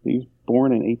 He was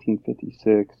born in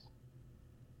 1856.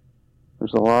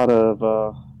 There's a lot of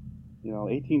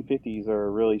 1850s are a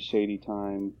really shady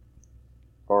time,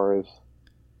 as far as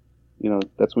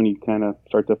that's when you kind of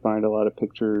start to find a lot of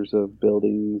pictures of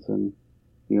buildings, and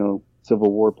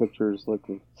Civil War pictures look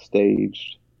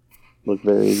staged, look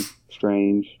very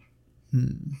strange.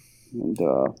 And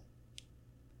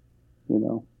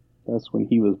that's when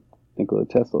Nikola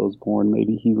Tesla was born.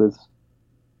 Maybe he was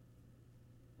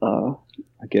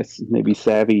I guess maybe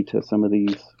savvy to some of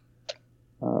these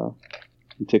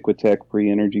Antiquitech free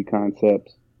energy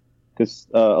concepts, because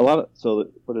what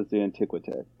is the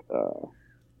Antiquitech?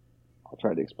 I'll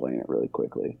try to explain it really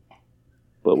quickly.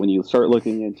 But when you start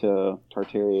looking into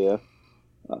Tartaria,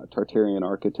 Tartarian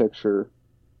architecture,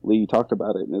 Lee talked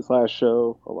about it in his last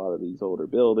show. A lot of these older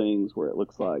buildings where it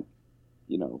looks like,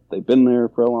 they've been there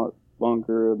for a lot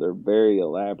longer. They're very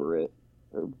elaborate.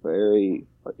 They're very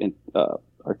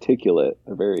articulate.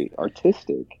 They're very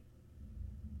artistic.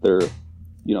 They're,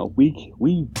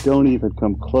 we don't even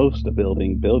come close to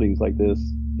building buildings like this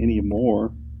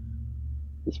anymore,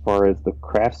 as far as the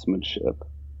craftsmanship.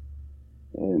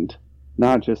 And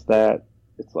not just that,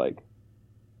 it's like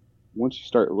once you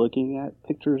start looking at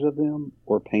pictures of them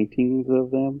or paintings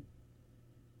of them,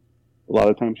 a lot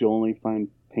of times you'll only find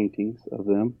paintings of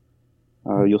them.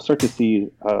 You'll start to see,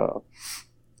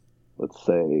 let's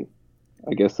say,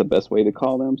 I guess the best way to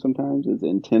call them sometimes is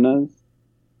antennas,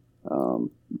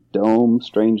 domes,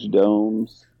 strange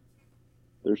domes.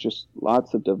 There's just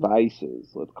lots of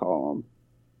devices, let's call them,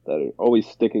 that are always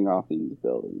sticking off these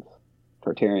buildings,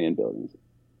 Tartarian buildings.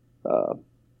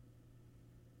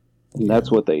 And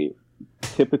that's what they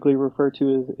typically refer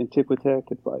to as Antiquitech.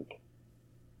 It's like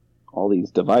all these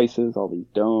devices, all these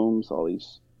domes, all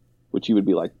these, which you would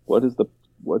be like, what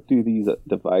do these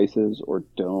devices or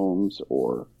domes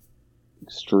or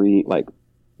extreme, like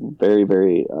very,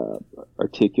 very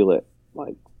articulate,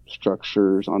 like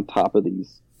structures on top of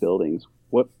these buildings,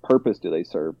 what purpose do they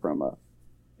serve from a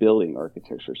building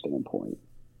architecture standpoint?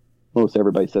 Most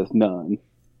everybody says none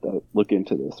that look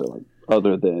into this are like,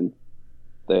 other than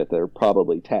that they're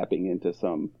probably tapping into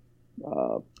some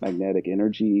magnetic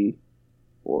energy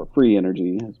or free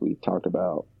energy, as we talked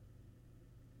about.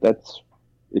 That's,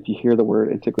 if you hear the word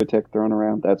Antiquitech thrown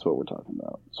around, that's what we're talking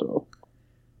about. So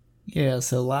yeah,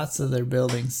 so lots of their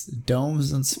buildings,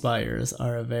 domes and spires,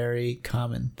 are a very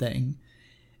common thing.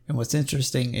 And what's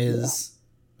interesting is,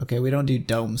 okay, we don't do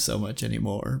domes so much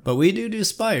anymore, but we do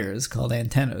spires called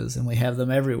antennas, and we have them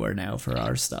everywhere now for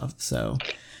our stuff. So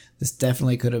this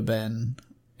definitely could have been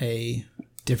a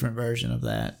different version of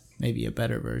that, maybe a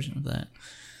better version of that.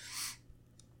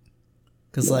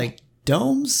 Because like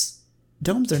domes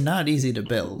are not easy to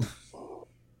build.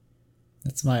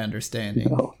 That's my understanding.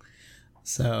 No.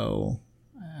 So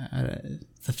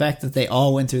the fact that they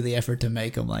all went through the effort to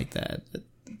make them like that, it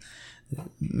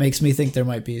makes me think there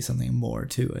might be something more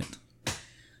to it.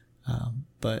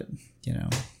 But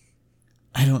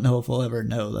I don't know if we'll ever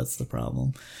know. That's the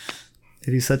problem.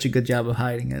 They do such a good job of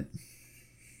hiding it.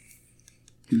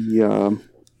 Yeah.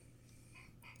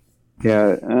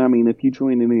 Yeah, I mean, if you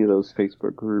join any of those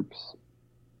Facebook groups,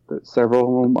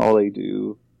 several of them, all they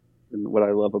do, and what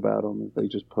I love about them, is they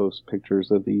just post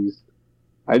pictures of these,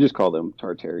 I just call them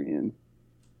Tartarian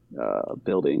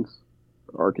buildings,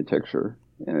 architecture.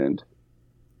 And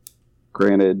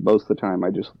granted, most of the time I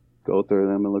just go through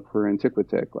them and look for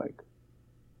Antiquitech,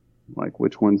 like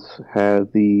which ones have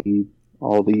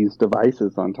all these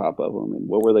devices on top of them, and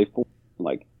what were they for?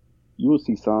 Like, you will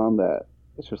see some that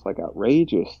it's just like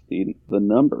outrageous, the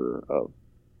number of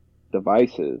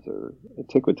devices or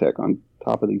Antiquitech on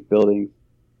top of these buildings.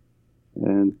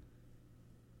 And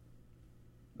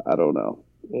I don't know,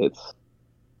 it's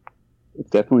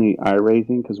definitely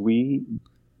eye-raising, because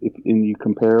if you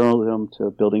compare them to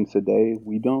buildings today,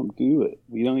 we don't do it.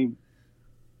 We don't even,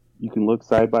 you can look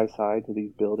side by side to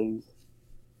these buildings,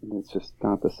 and it's just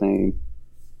not the same.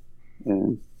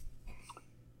 And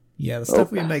yeah, the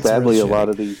stuff we make. Sadly, a lot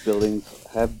of these buildings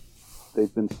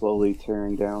they've been slowly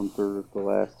tearing down for the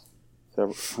last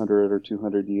several 100 or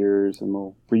 200 years, and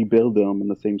they'll rebuild them in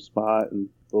the same spot, and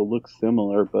they'll look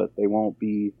similar, but they won't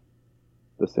be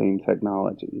the same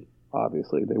technology.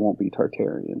 Obviously, they won't be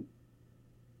Tartarian.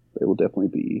 They will definitely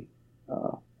be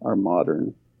our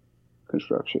modern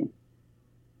construction.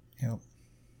 Yep.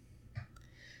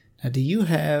 Now,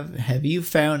 have you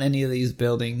found any of these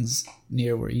buildings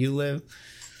near where you live?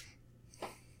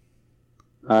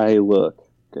 I look.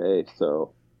 Okay,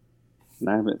 so, and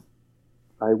I haven't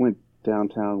I went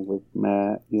downtown with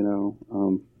Matt,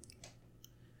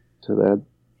 to that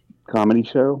comedy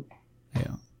show.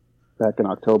 Yeah. Back in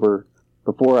October.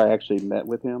 Before I actually met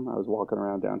with him, I was walking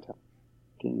around downtown,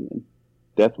 and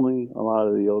definitely a lot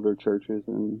of the older churches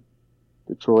in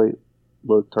Detroit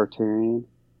look Tartarian,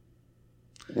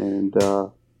 and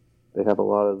they have a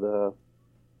lot of the,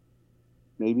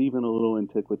 maybe even a little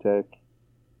Antiquitech.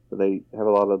 They have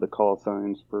a lot of the call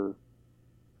signs for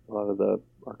a lot of the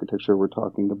architecture we're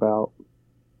talking about.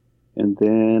 And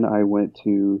then when I went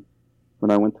to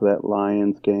that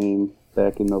Lions game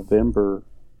back in November,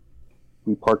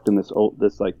 we parked in this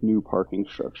like new parking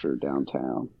structure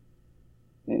downtown.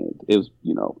 And it was,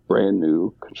 brand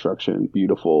new construction,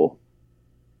 beautiful.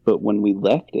 But when we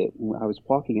left it, when I was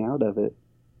walking out of it,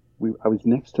 I was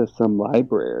next to some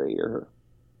library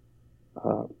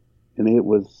and it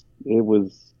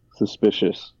was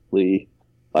suspiciously,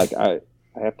 like, I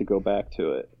have to go back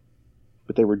to it.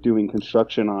 But they were doing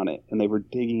construction on it, and they were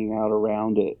digging out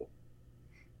around it.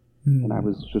 And I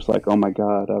was just like, oh my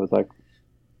God. I was like,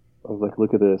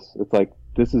 look at this. It's like,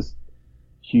 this is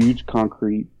huge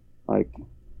concrete, like,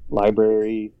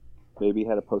 library. Maybe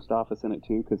had a post office in it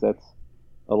too, because that's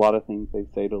a lot of things they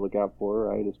say to look out for,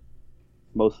 right? Is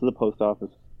most of the post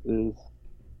offices in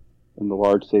the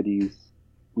large cities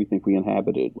we think we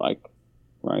inhabited, like,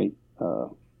 right?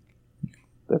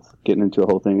 That's getting into a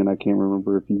whole thing, and I can't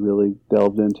remember if you really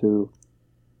delved into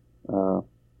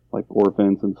like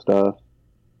orphans and stuff,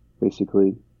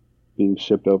 basically being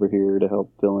shipped over here to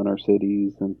help fill in our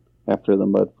cities and after the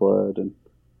mud flood. And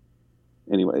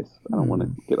anyways, I don't want to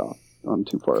get off on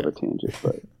too far of a tangent,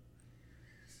 but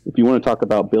if you want to talk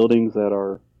about buildings that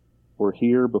were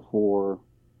here before,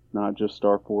 not just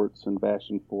star forts and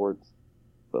bastion forts,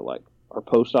 but like our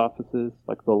post offices,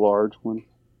 like the large ones,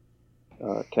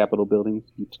 Capitol buildings.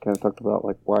 You kind of talked about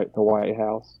like the White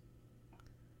House.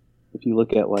 If you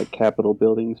look at like Capitol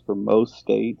buildings for most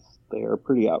states, they are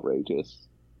pretty outrageous.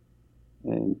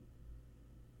 And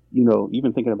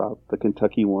even thinking about the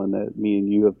Kentucky one that me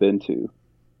and you have been to,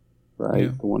 right?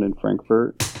 Yeah. The one in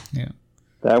Frankfurt. Yeah.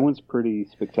 That one's pretty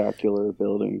spectacular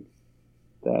building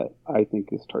that I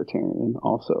think is Tartarian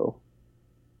also.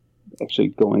 Actually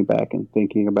going back and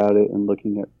thinking about it and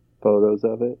looking at photos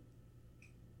of it.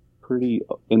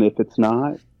 And if it's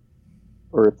not,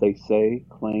 or if they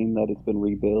claim that it's been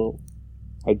rebuilt,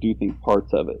 I do think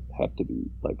parts of it have to be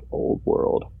like old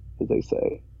world, as they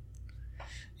say.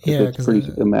 Yeah, it's pretty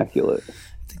immaculate. I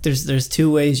think there's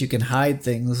two ways you can hide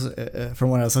things from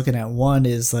what I was looking at. One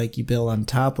is like you build on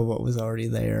top of what was already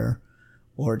there,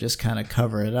 or just kind of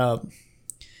cover it up.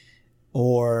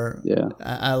 Or yeah.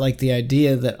 I like the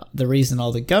idea that the reason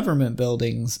all the government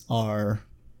buildings are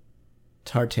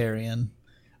Tartarian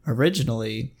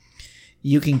originally,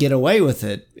 you can get away with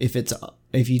it if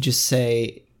you just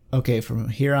say, okay, from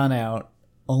here on out,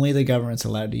 only the government's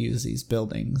allowed to use these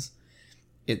buildings.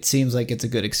 It seems like it's a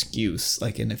good excuse,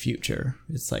 like in the future.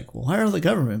 It's like, well, why are the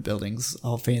government buildings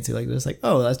all fancy like this? Like,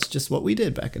 oh, that's just what we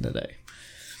did back in the day.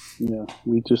 Yeah,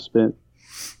 we just spent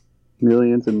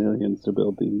millions and millions to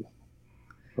build these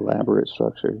elaborate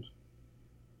structures.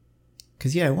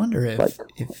 Because, yeah, I wonder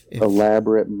if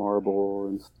elaborate marble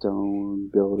and stone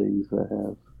buildings that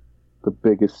have the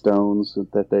biggest stones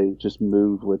that they just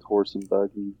moved with horse and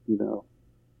buggy,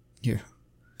 Yeah.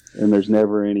 And there's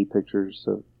never any pictures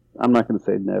of, I'm not going to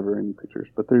say never any pictures,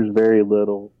 but there's very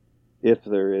little, if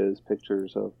there is,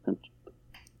 pictures of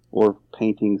or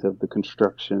paintings of the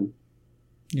construction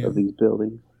of these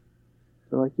buildings.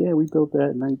 They're like, yeah, we built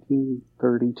that in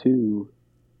 1932.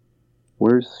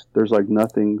 There's like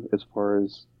nothing as far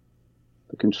as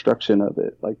the construction of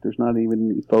it. Like there's not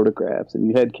even any photographs, and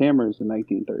you had cameras in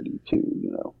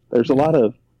 1932. There's a lot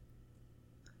of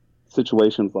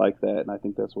situations like that, and I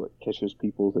think that's what catches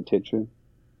people's attention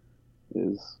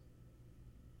is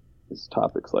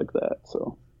topics like that.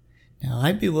 So now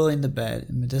I'd be willing to bet,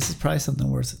 I mean, this is probably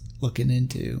something worth looking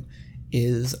into,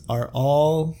 are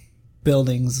all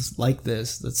buildings like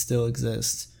this that still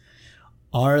exist,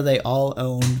 are they all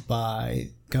owned by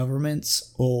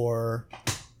governments or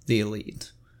the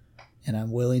elite? And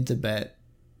I'm willing to bet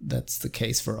that's the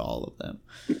case for all of them.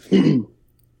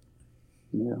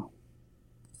 Yeah.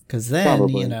 Because then,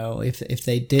 probably. If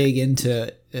they dig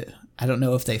into, I don't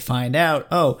know if they find out,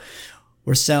 oh,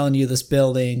 we're selling you this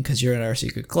building because you're in our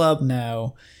secret club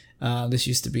now. This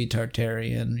used to be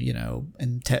Tartarian,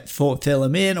 and fill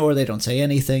them in, or they don't say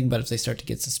anything. But if they start to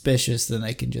get suspicious, then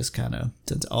they can just kind of,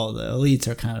 since all the elites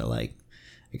are kind of like,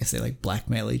 I guess they like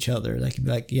blackmail each other. They can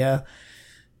be like, yeah,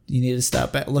 you need to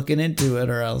stop looking into it,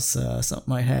 or else something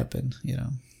might happen. Yeah.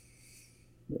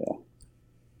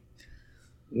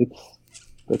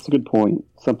 that's a good point.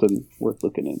 Something worth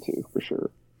looking into for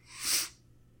sure.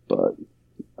 But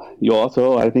you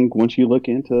also, I think, once you look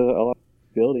into a lot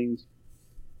of buildings,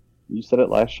 you said it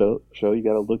last show you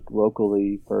got to look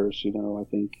locally first. I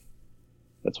think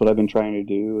that's what I've been trying to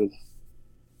do is,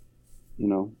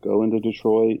 go into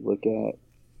Detroit, look at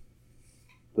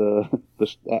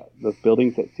the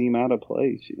buildings that seem out of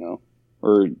place,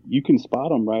 or you can spot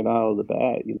them right out of the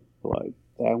bat. Like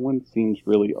that one seems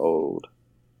really old.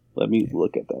 Let me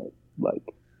look at that,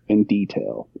 like in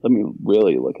detail. Let me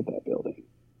really look at that building.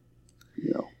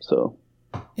 So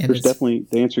and there's definitely,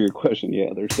 to answer your question,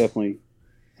 yeah, there's definitely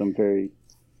some very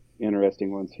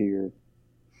interesting ones here.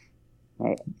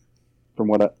 From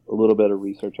a little bit of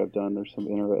research I've done, there's some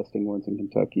interesting ones in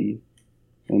Kentucky,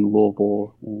 and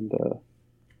Louisville, and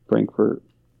Frankfurt.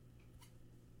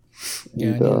 Yeah,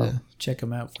 I need to check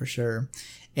them out for sure.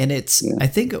 And I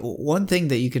think one thing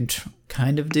that you can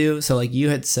kind of do, so like you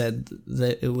had said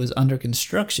that it was under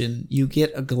construction, you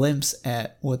get a glimpse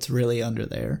at what's really under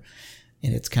there.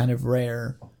 And it's kind of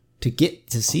rare to get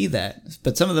to see that.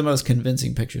 But some of the most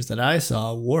convincing pictures that I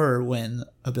saw were when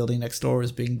a building next door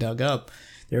was being dug up.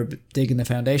 They were digging the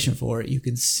foundation for it. You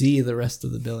can see the rest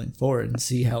of the building for it and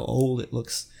see how old it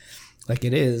looks like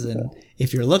it is. And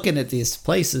if you're looking at these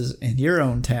places in your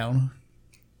own town,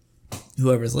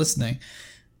 whoever's listening,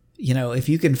 if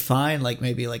you can find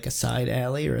maybe a side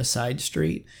alley or a side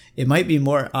street, it might be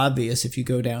more obvious if you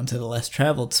go down to the less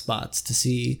traveled spots to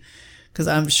see. Because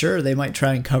I'm sure they might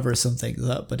try and cover some things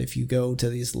up, but if you go to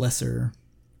these lesser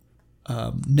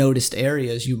noticed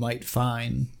areas, you might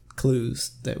find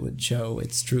clues that would show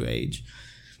its true age.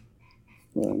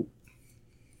 Right.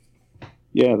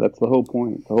 Yeah, that's the whole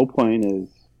point. The whole point is,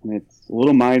 and it's a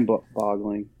little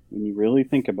mind-boggling when you really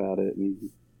think about it, and you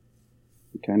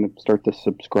kind of start to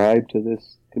subscribe to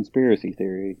this conspiracy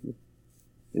theory,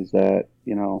 is that,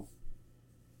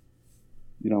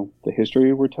 the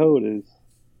history we're told is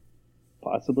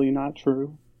possibly not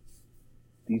true.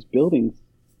 These buildings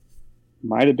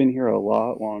might have been here a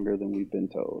lot longer than we've been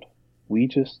told. We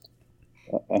just,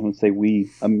 I would say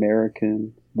we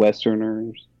American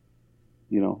Westerners,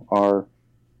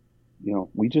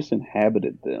 we just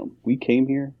inhabited them. We came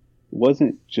here. It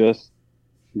wasn't just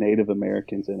Native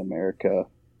Americans in America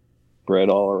spread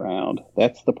all around.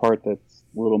 That's the part that's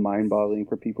a little mind-boggling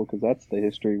for people, because that's the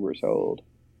history we're told.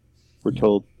 We're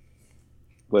told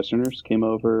Westerners came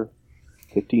over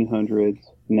 1500s.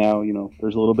 Now,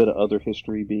 there's a little bit of other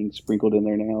history being sprinkled in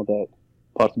there now, that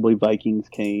possibly Vikings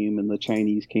came and the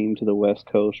Chinese came to the West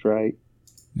Coast, right?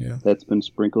 Yeah. That's been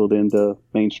sprinkled into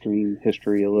mainstream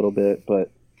history a little bit,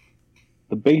 but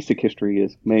the basic history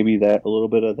is maybe that, a little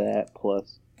bit of that,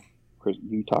 plus,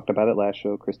 you talked about it last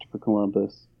show, Christopher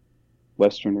Columbus.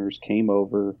 Westerners came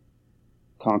over,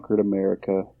 conquered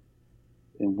America,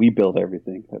 and we built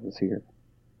everything that was here.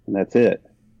 And that's it.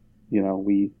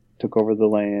 We took over the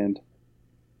land,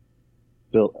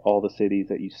 built all the cities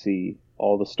that you see,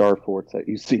 all the star forts that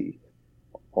you see,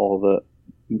 all the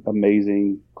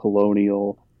amazing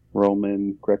colonial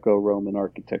Roman, Greco-Roman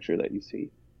architecture that you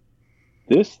see.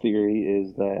 This theory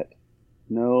is that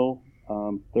no,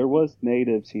 there was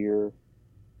natives here,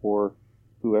 or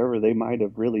whoever they might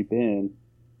have really been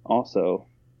also,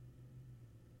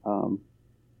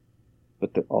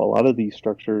 but a lot of these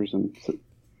structures and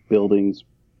buildings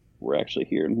were actually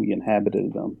here, and we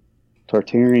inhabited them.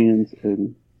 Tartarians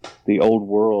and the old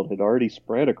world had already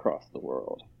spread across the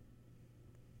world.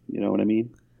 You know what I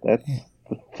mean? That's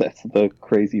the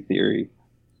crazy theory.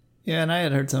 Yeah, and I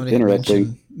had heard somebody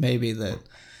mention maybe that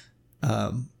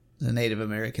the Native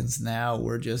Americans now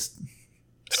were just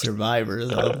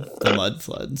survivors of the mud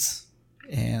floods,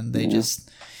 and they just,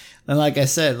 and like I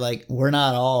said, we're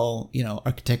not all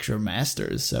architecture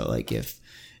masters. So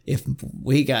if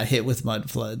we got hit with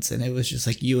mud floods and it was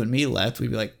just you and me left,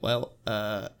 we'd be like, well,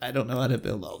 I don't know how to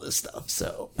build all this stuff,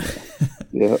 so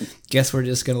yeah, guess we're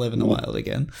just gonna live in the wild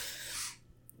again.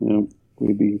 Yeah,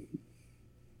 we'd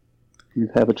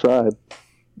have a tribe.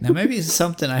 Now maybe it's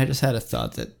something, I just had a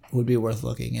thought that would be worth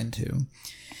looking into.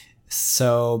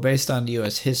 So based on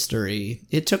U.S. history,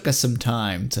 it took us some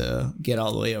time to get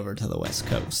all the way over to the West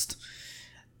Coast,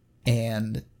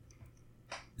 and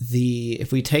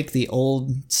if we take the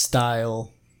old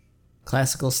style,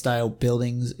 classical style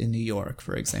buildings in New York,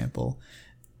 for example,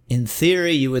 in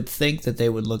theory, you would think that they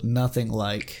would look nothing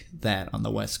like that on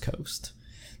the West Coast,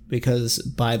 because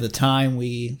by the time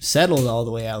we settled all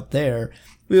the way out there,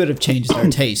 we would have changed our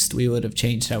taste. We would have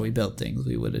changed how we built things.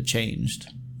 We would have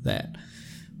changed that.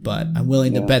 But I'm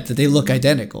willing to bet that they look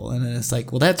identical. And then it's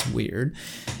well, that's weird.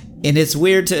 And it's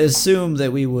weird to assume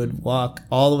that we would walk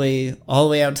all the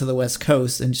way out to the West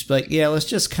Coast and just be like, yeah, let's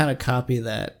just kind of copy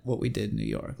that, what we did in New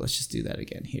York. Let's just do that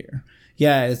again here.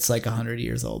 Yeah, it's like 100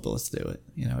 years old, but let's do it.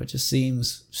 It just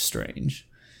seems strange.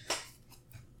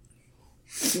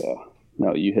 Yeah.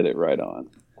 No, you hit it right on.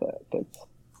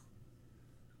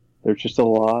 There's just a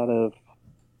lot of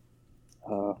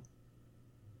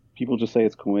people just say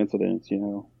it's coincidence,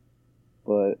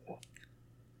 but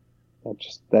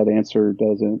that answer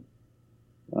doesn't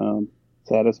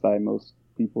satisfy most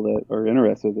people that are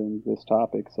interested in this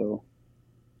topic. So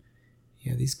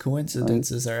yeah, these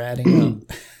coincidences are adding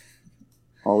up.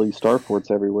 All these starports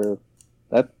everywhere.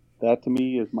 That to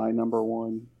me is my number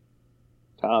one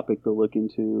topic to look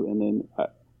into, and then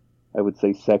I would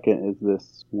say second is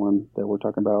this one that we're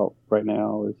talking about right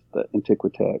now, is the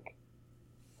Antiquitech.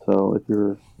 So if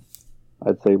you're,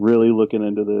 I'd say, really looking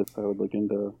into this, I would look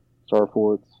into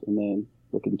starforts and then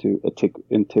look into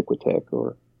Antiquitech,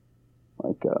 or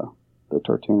like the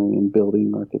Tartarian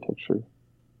building architecture.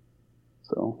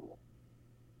 So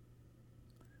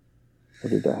what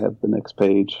did I have the next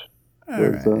page?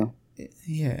 Right.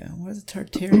 Yeah, what are the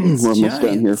Tartarians? We're almost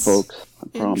done here, folks.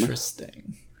 I promise.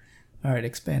 Interesting. All right,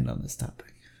 expand on this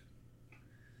topic.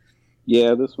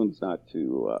 Yeah, this one's not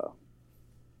too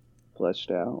fleshed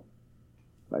out.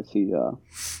 I see.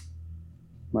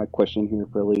 My question here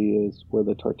for Lee is, were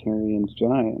the Tartarians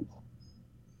giants?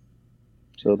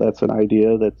 So that's an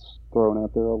idea that's thrown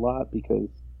out there a lot because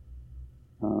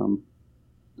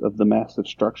of the massive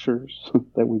structures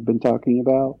that we've been talking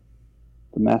about,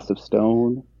 the massive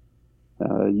stone.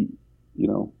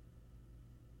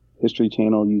 History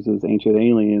Channel uses Ancient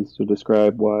Aliens to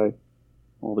describe why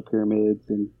all the pyramids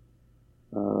and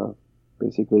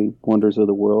basically wonders of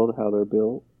the world, how they're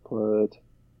built. But,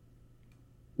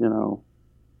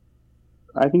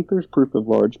 I think there's proof of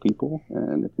large people.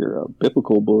 And if you're a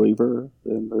biblical believer,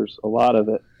 then there's a lot of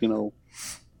it,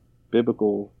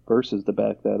 biblical verses to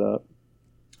back that up.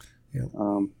 Yep.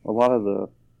 A lot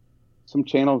of some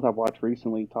channels I've watched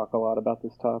recently talk a lot about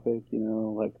this topic,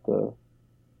 like the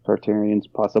Tartarians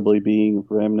possibly being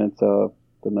remnants of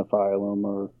the Nephilim,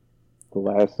 or the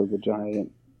last of the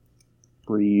giant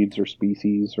breeds or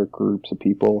species or groups of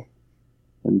people,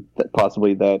 and that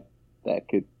possibly that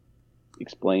could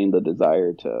explain the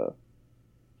desire to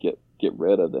get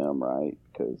rid of them, right?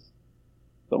 Because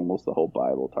almost the whole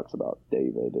Bible talks about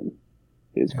David and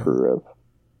his crew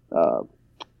of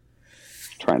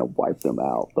trying to wipe them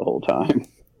out the whole time.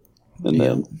 And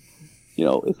then,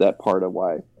 is that part of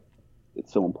why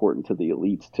it's so important to the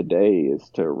elites today is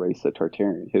to erase the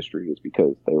Tartarian history, is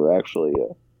because they were actually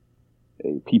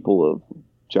a people of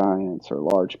giants or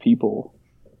large people,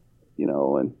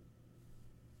 and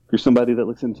if you're somebody that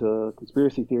looks into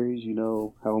conspiracy theories, you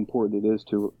know how important it is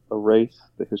to erase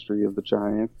the history of the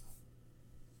giants.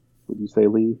 Would you say,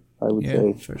 Lee? I would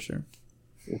say. For sure.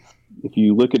 If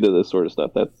you look into this sort of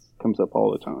stuff, that comes up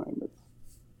all the time. It's,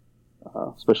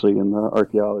 especially in the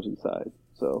archaeology side.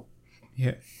 So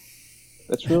yeah,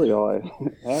 that's really all I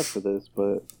have for this.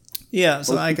 But yeah,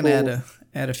 so I can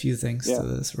add a few things to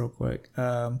this real quick.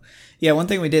 One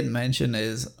thing we didn't mention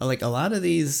is like a lot of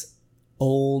these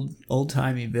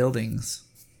old-timey buildings,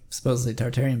 supposedly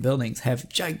Tartarian buildings, have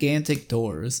gigantic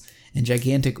doors and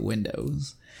gigantic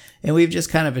windows. And we've just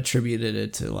kind of attributed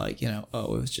it to like, it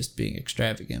was just being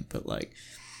extravagant. But like,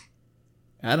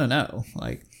 I don't know.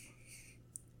 Like,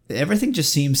 everything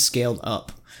just seems scaled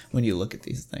up when you look at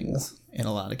these things in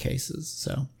a lot of cases.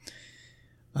 So,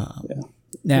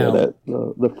 now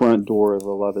the front door of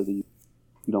a lot of these,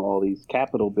 all these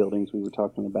Capitol buildings we were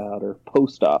talking about, or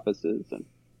post offices, and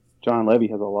John Levy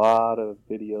has a lot of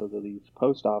videos of these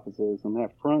post offices, and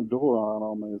that front door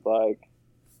on them is like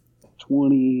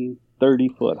 20, 30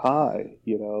 foot high,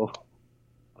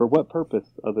 for what purpose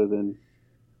other than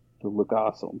to look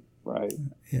awesome, right?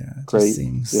 Yeah, it just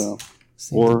seems a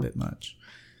bit much.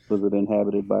 Was it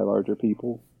inhabited by larger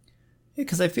people? Yeah,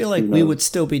 because I feel like we would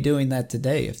still be doing that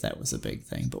today if that was a big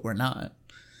thing, but we're not.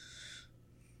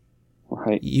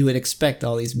 Right. You would expect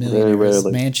all these millionaires'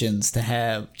 mansions to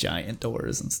have giant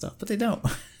doors and stuff, but they don't.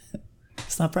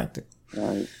 It's not practical.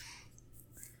 Right.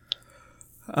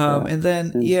 And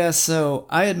then, so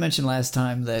I had mentioned last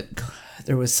time that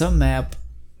there was some map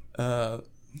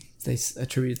they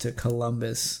attributed to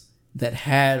Columbus that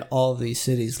had all of these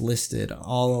cities listed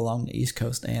all along the East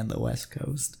Coast and the West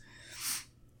Coast.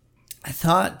 I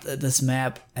thought that this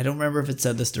map, I don't remember if it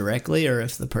said this directly or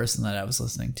if the person that I was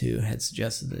listening to had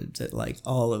suggested that like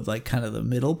all of like kind of the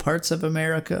middle parts of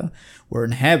America were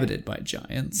inhabited by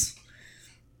giants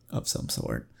of some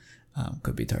sort.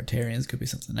 Could be Tartarians, could be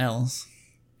something else.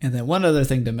 And then one other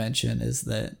thing to mention is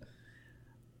that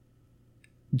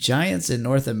giants in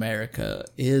North America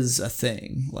is a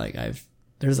thing. Like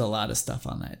there's a lot of stuff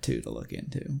on that too to look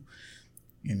into,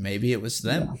 and maybe it was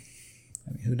them. Yeah.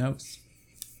 I mean, who knows?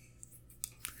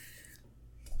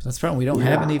 That's the problem. We don't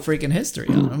have any freaking history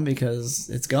on them because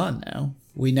it's gone now.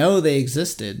 We know they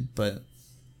existed, but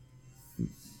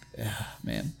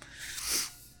man,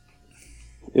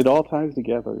 it all ties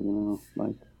together.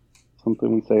 Like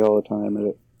something we say all the time.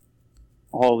 That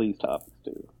all these topics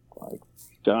do, like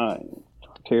giants,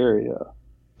 Tartaria,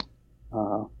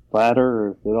 flat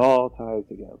Earth. It all ties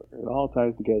together. It all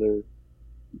ties together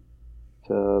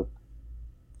to,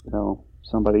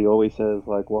 somebody always says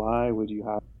like, why would you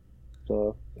hide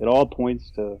stuff? It all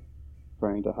points to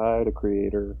trying to hide a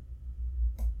creator,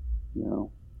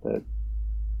 that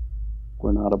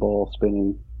we're not a ball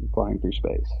spinning, flying through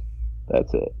space.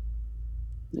 That's it.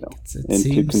 It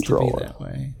seems to be that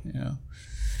way. Yeah.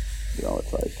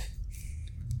 It's like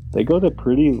they go to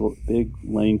pretty big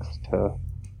lengths to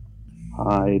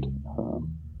hide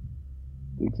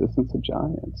the existence of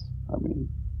giants. I mean,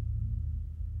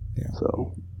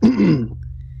 so I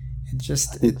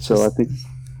think.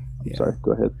 Yeah. Sorry,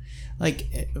 go ahead.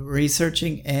 Like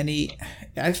researching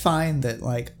I find that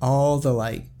like all the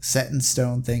like set in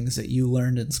stone things that you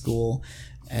learned in school,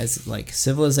 as like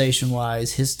civilization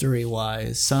wise, history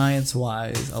wise, science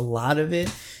wise, a lot of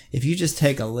it, if you just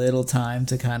take a little time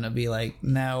to kind of be like,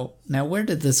 now where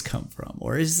did this come from,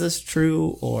 or is this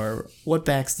true, or what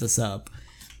backs this up?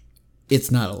 It's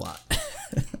not a lot.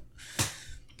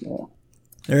 Yeah.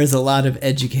 There is a lot of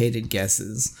educated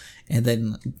guesses, and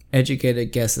then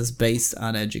educated guesses based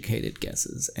on educated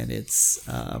guesses. And it's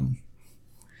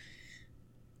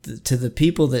to the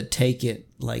people that take it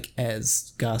like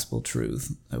as gospel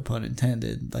truth, no pun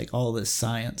intended, like all this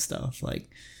science stuff,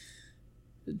 like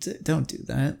don't do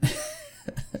that.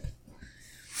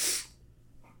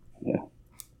 Yeah.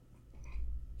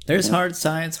 There's hard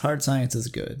science. Hard science is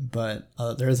good, but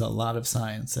there's a lot of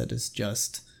science that is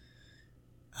just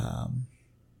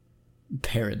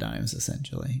paradigms,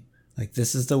 essentially. Like,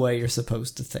 this is the way you're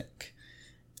supposed to think.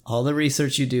 All the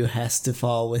research you do has to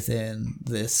fall within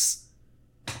these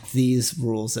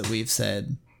rules that we've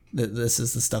said, that this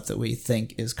is the stuff that we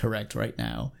think is correct right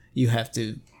now. You have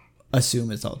to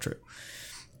assume it's all true.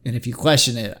 And if you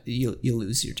question it, you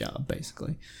lose your job,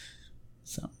 basically.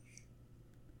 So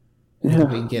we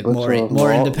can get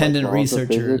more independent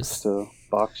researchers to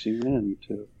box you in.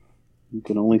 You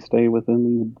can only stay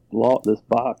within this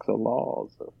box of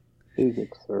laws of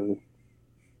physics,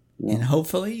 And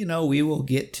hopefully, we will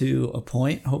get to a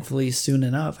point, hopefully soon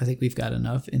enough. I think we've got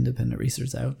enough independent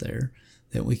research out there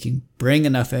that we can bring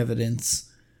enough evidence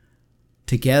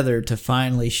together to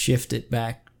finally shift it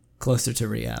back closer to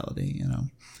reality,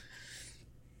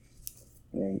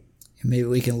 Right. And maybe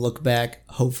we can look back,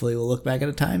 hopefully we'll look back at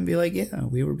a time and be like, yeah,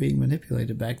 we were being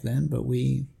manipulated back then, but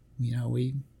we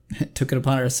took it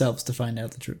upon ourselves to find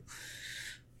out the truth.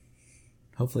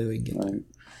 Hopefully we can get there.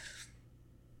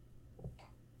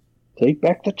 Take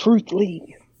back the truth,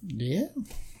 Lee. Yeah.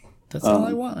 That's all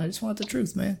I want. I just want the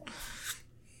truth, man.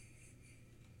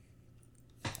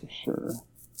 For sure.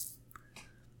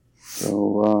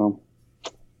 So,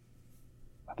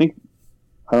 I think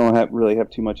I don't really have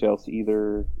too much else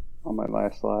either on my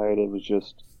last slide. It was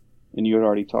just, and you had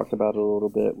already talked about it a little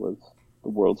bit, was the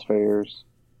World's Fairs.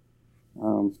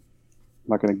 I'm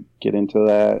not going to get into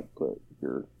that, but if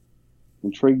you're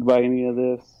intrigued by any of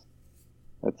this,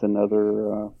 that's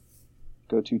another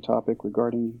go-to topic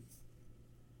regarding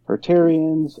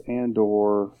Tartarians and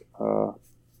or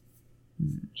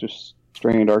just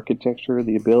strange architecture.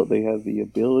 They have the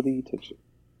ability to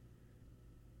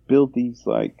build these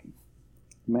like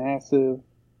massive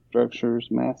structures,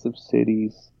 massive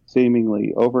cities,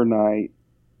 seemingly overnight.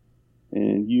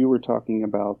 And you were talking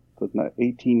about the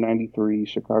 1893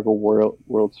 Chicago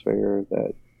World's Fair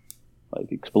that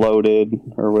like exploded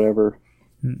or whatever.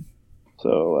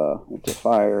 So into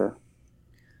fire,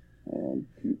 and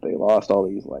they lost all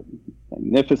these like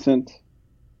magnificent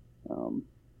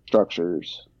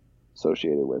structures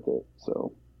associated with it.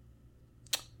 So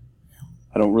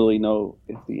I don't really know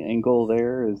if the angle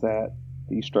there is that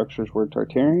these structures were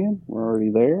Tartarian, were already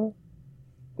there.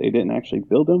 They didn't actually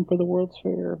build them for the World's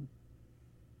Fair.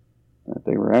 That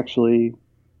they were actually,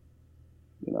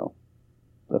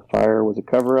 the fire was a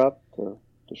cover-up to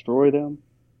destroy them.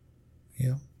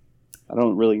 Yeah. I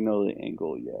don't really know the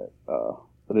angle yet,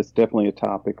 but it's definitely a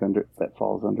topic that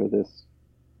falls under this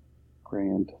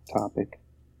grand topic.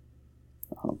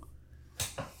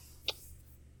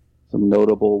 Some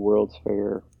notable World's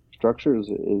Fair structures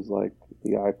is like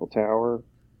the Eiffel Tower,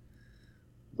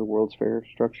 the World's Fair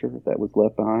structure that was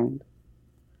left behind.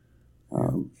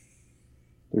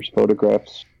 There's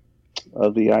photographs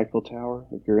of the Eiffel Tower.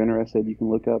 If you're interested, you can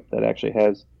look up. That actually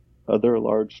has other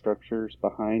large structures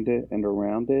behind it and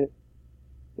around it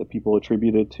that people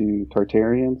attributed to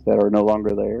Tartarians that are no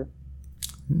longer there.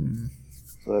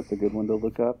 So that's a good one to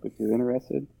look up if you're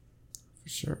interested. For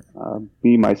sure.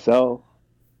 Me, myself,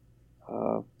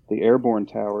 the airborne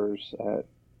towers at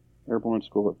Airborne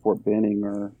School at Fort Benning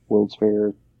are World's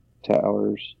Fair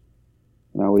towers.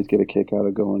 And I always get a kick out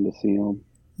of going to see them.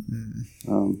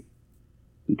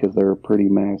 Because they're pretty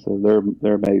massive.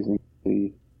 They're amazing.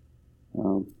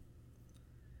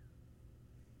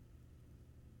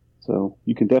 So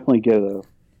you can definitely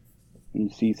when you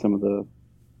see some of the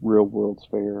real World's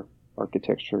Fair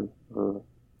architecture or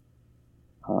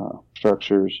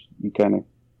structures, you kind of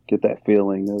get that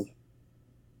feeling of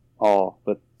awe.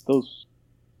 But those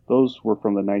were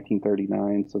from the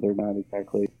 1939, so they're not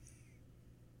exactly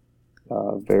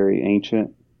very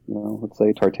ancient. Let's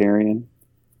say Tartarian.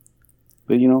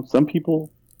 But some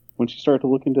people, once you start to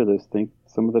look into this, think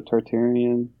some of the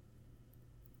Tartarian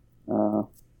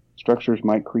structures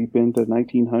might creep into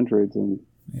 1900s, and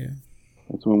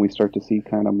that's when we start to see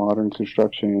kind of modern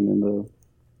construction and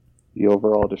the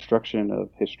overall destruction of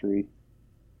history.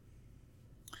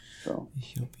 So,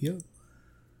 yep.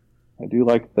 I do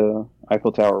like the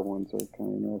Eiffel Tower ones; are kind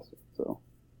of interesting. So,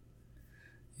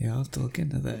 yeah, I'll have to look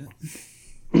into that.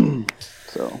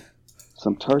 So,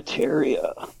 some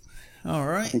Tartaria. All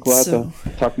right. I think we'll have to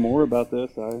talk more about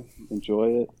this. I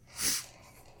enjoy it.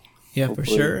 Yeah, hopefully.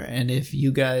 For sure. And if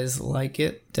you guys like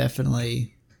it,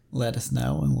 definitely let us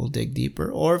know and we'll dig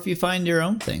deeper. Or if you find your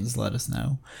own things, let us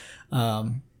know.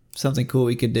 Something cool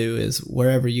we could do is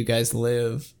wherever you guys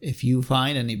live, if you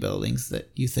find any buildings that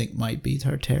you think might be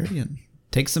Tartarian,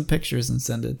 take some pictures and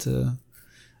send it to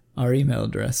our email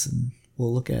address and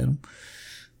we'll look at them.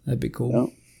 That'd be cool.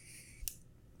 Yep.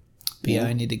 But yeah,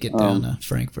 I need to get down to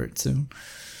Frankfurt soon.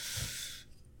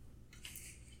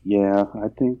 Yeah, I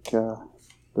think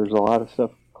there's a lot of stuff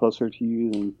closer to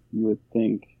you than you would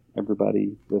think.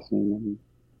 Everybody listening, and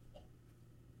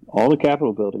all the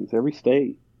Capitol buildings, every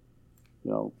state,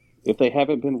 if they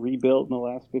haven't been rebuilt in the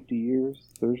last 50 years,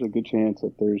 there's a good chance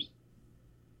that there's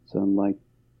some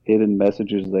hidden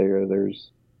messages there. There's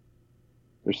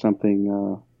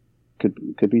something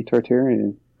could be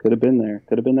Tartarian. Could have been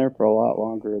there for a lot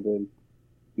longer than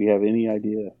we have any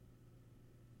idea.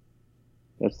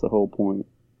 That's the whole point.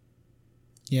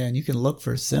 Yeah, and you can look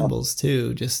for symbols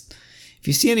too. Just if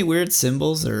you see any weird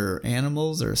symbols or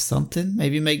animals or something,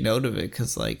 maybe make note of it,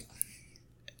 because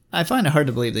I find it hard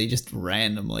to believe they just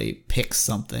randomly pick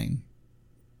something.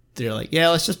 They're like, yeah,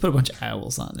 let's just put a bunch of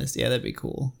owls on this. Yeah, that'd be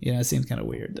cool. It seems kind of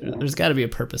weird. There's got to be a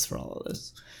purpose for all of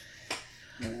this.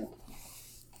 Yeah.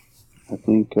 I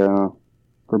think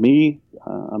for me,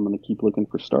 I'm going to keep looking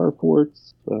for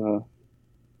starports.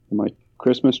 My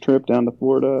Christmas trip down to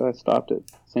Florida, I stopped at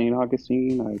St.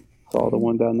 Augustine. I saw the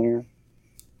one down there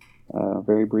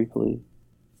very briefly.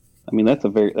 I mean, that's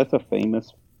a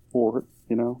famous fort,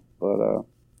 but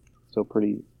still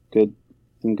pretty good.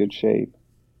 It's in good shape.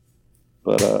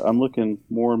 But I'm looking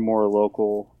more and more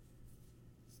local.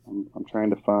 I'm trying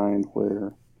to find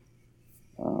where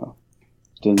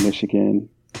it's in Michigan,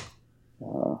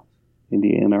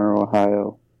 Indiana, or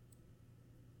Ohio.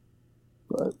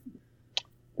 But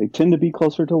they tend to be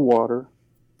closer to water.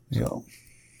 Yeah. So.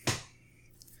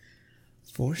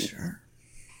 For sure.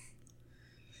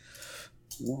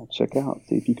 Yeah, check out.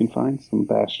 See if you can find some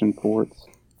bastion forts.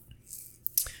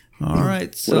 All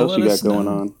right. So what else you got going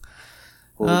on?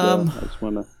 I just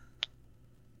want to.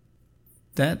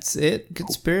 That's it,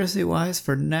 conspiracy-wise,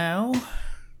 for now.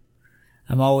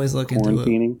 I'm always looking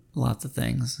to lots of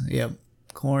things. Yep,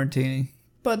 quarantining.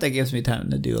 But that gives me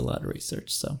time to do a lot of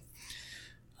research, so.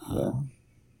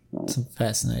 Nice. Some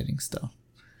fascinating stuff.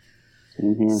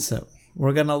 Mm-hmm. So,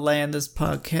 we're going to land this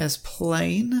podcast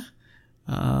plane.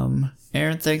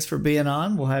 Aaron, thanks for being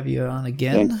on. We'll have you on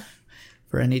again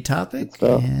for any topic.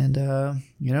 And,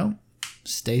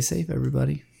 stay safe,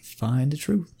 everybody. Find the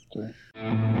truth. Okay.